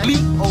turnstile.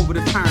 Leap over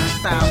the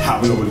turnstile.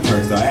 Hop over the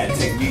turnstile. I had to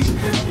take me.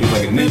 It was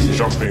like a ninja.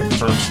 Jumping the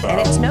turnstile.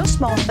 And it's no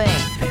small thing.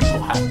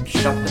 People have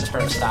jumped the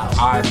turnstile.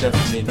 I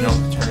definitely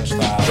jumped the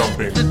turnstile.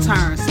 Jumping. The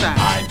turnstile.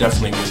 I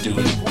definitely would do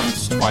it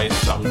once,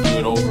 twice. I would do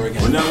it over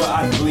again. Whenever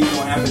I believe I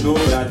don't have to do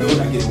it, but I do it,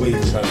 I get away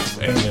with it.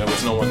 And there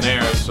was no one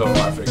there, so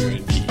I figured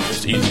it'd be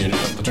just easier to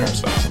jump the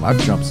turnstile. I've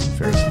jumped some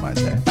fairs in my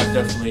day. I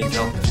definitely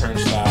jumped the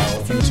turnstile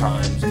a few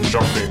times.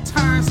 Jumping.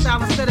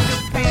 Turnstile instead of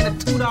just paying the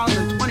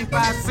 $2.25. I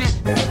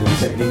do the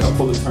technique. I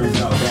pull the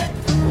turnstile back.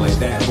 Like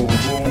that. Boom,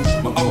 boom.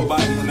 My upper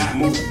body is not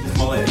moving. It's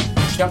my leg.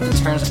 Jump the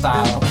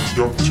turnstile.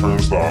 Jump the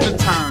turnstile. The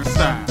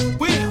turnstile.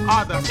 We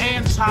are the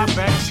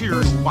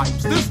antibacterial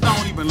wipes. This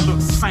don't even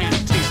look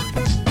sanitary.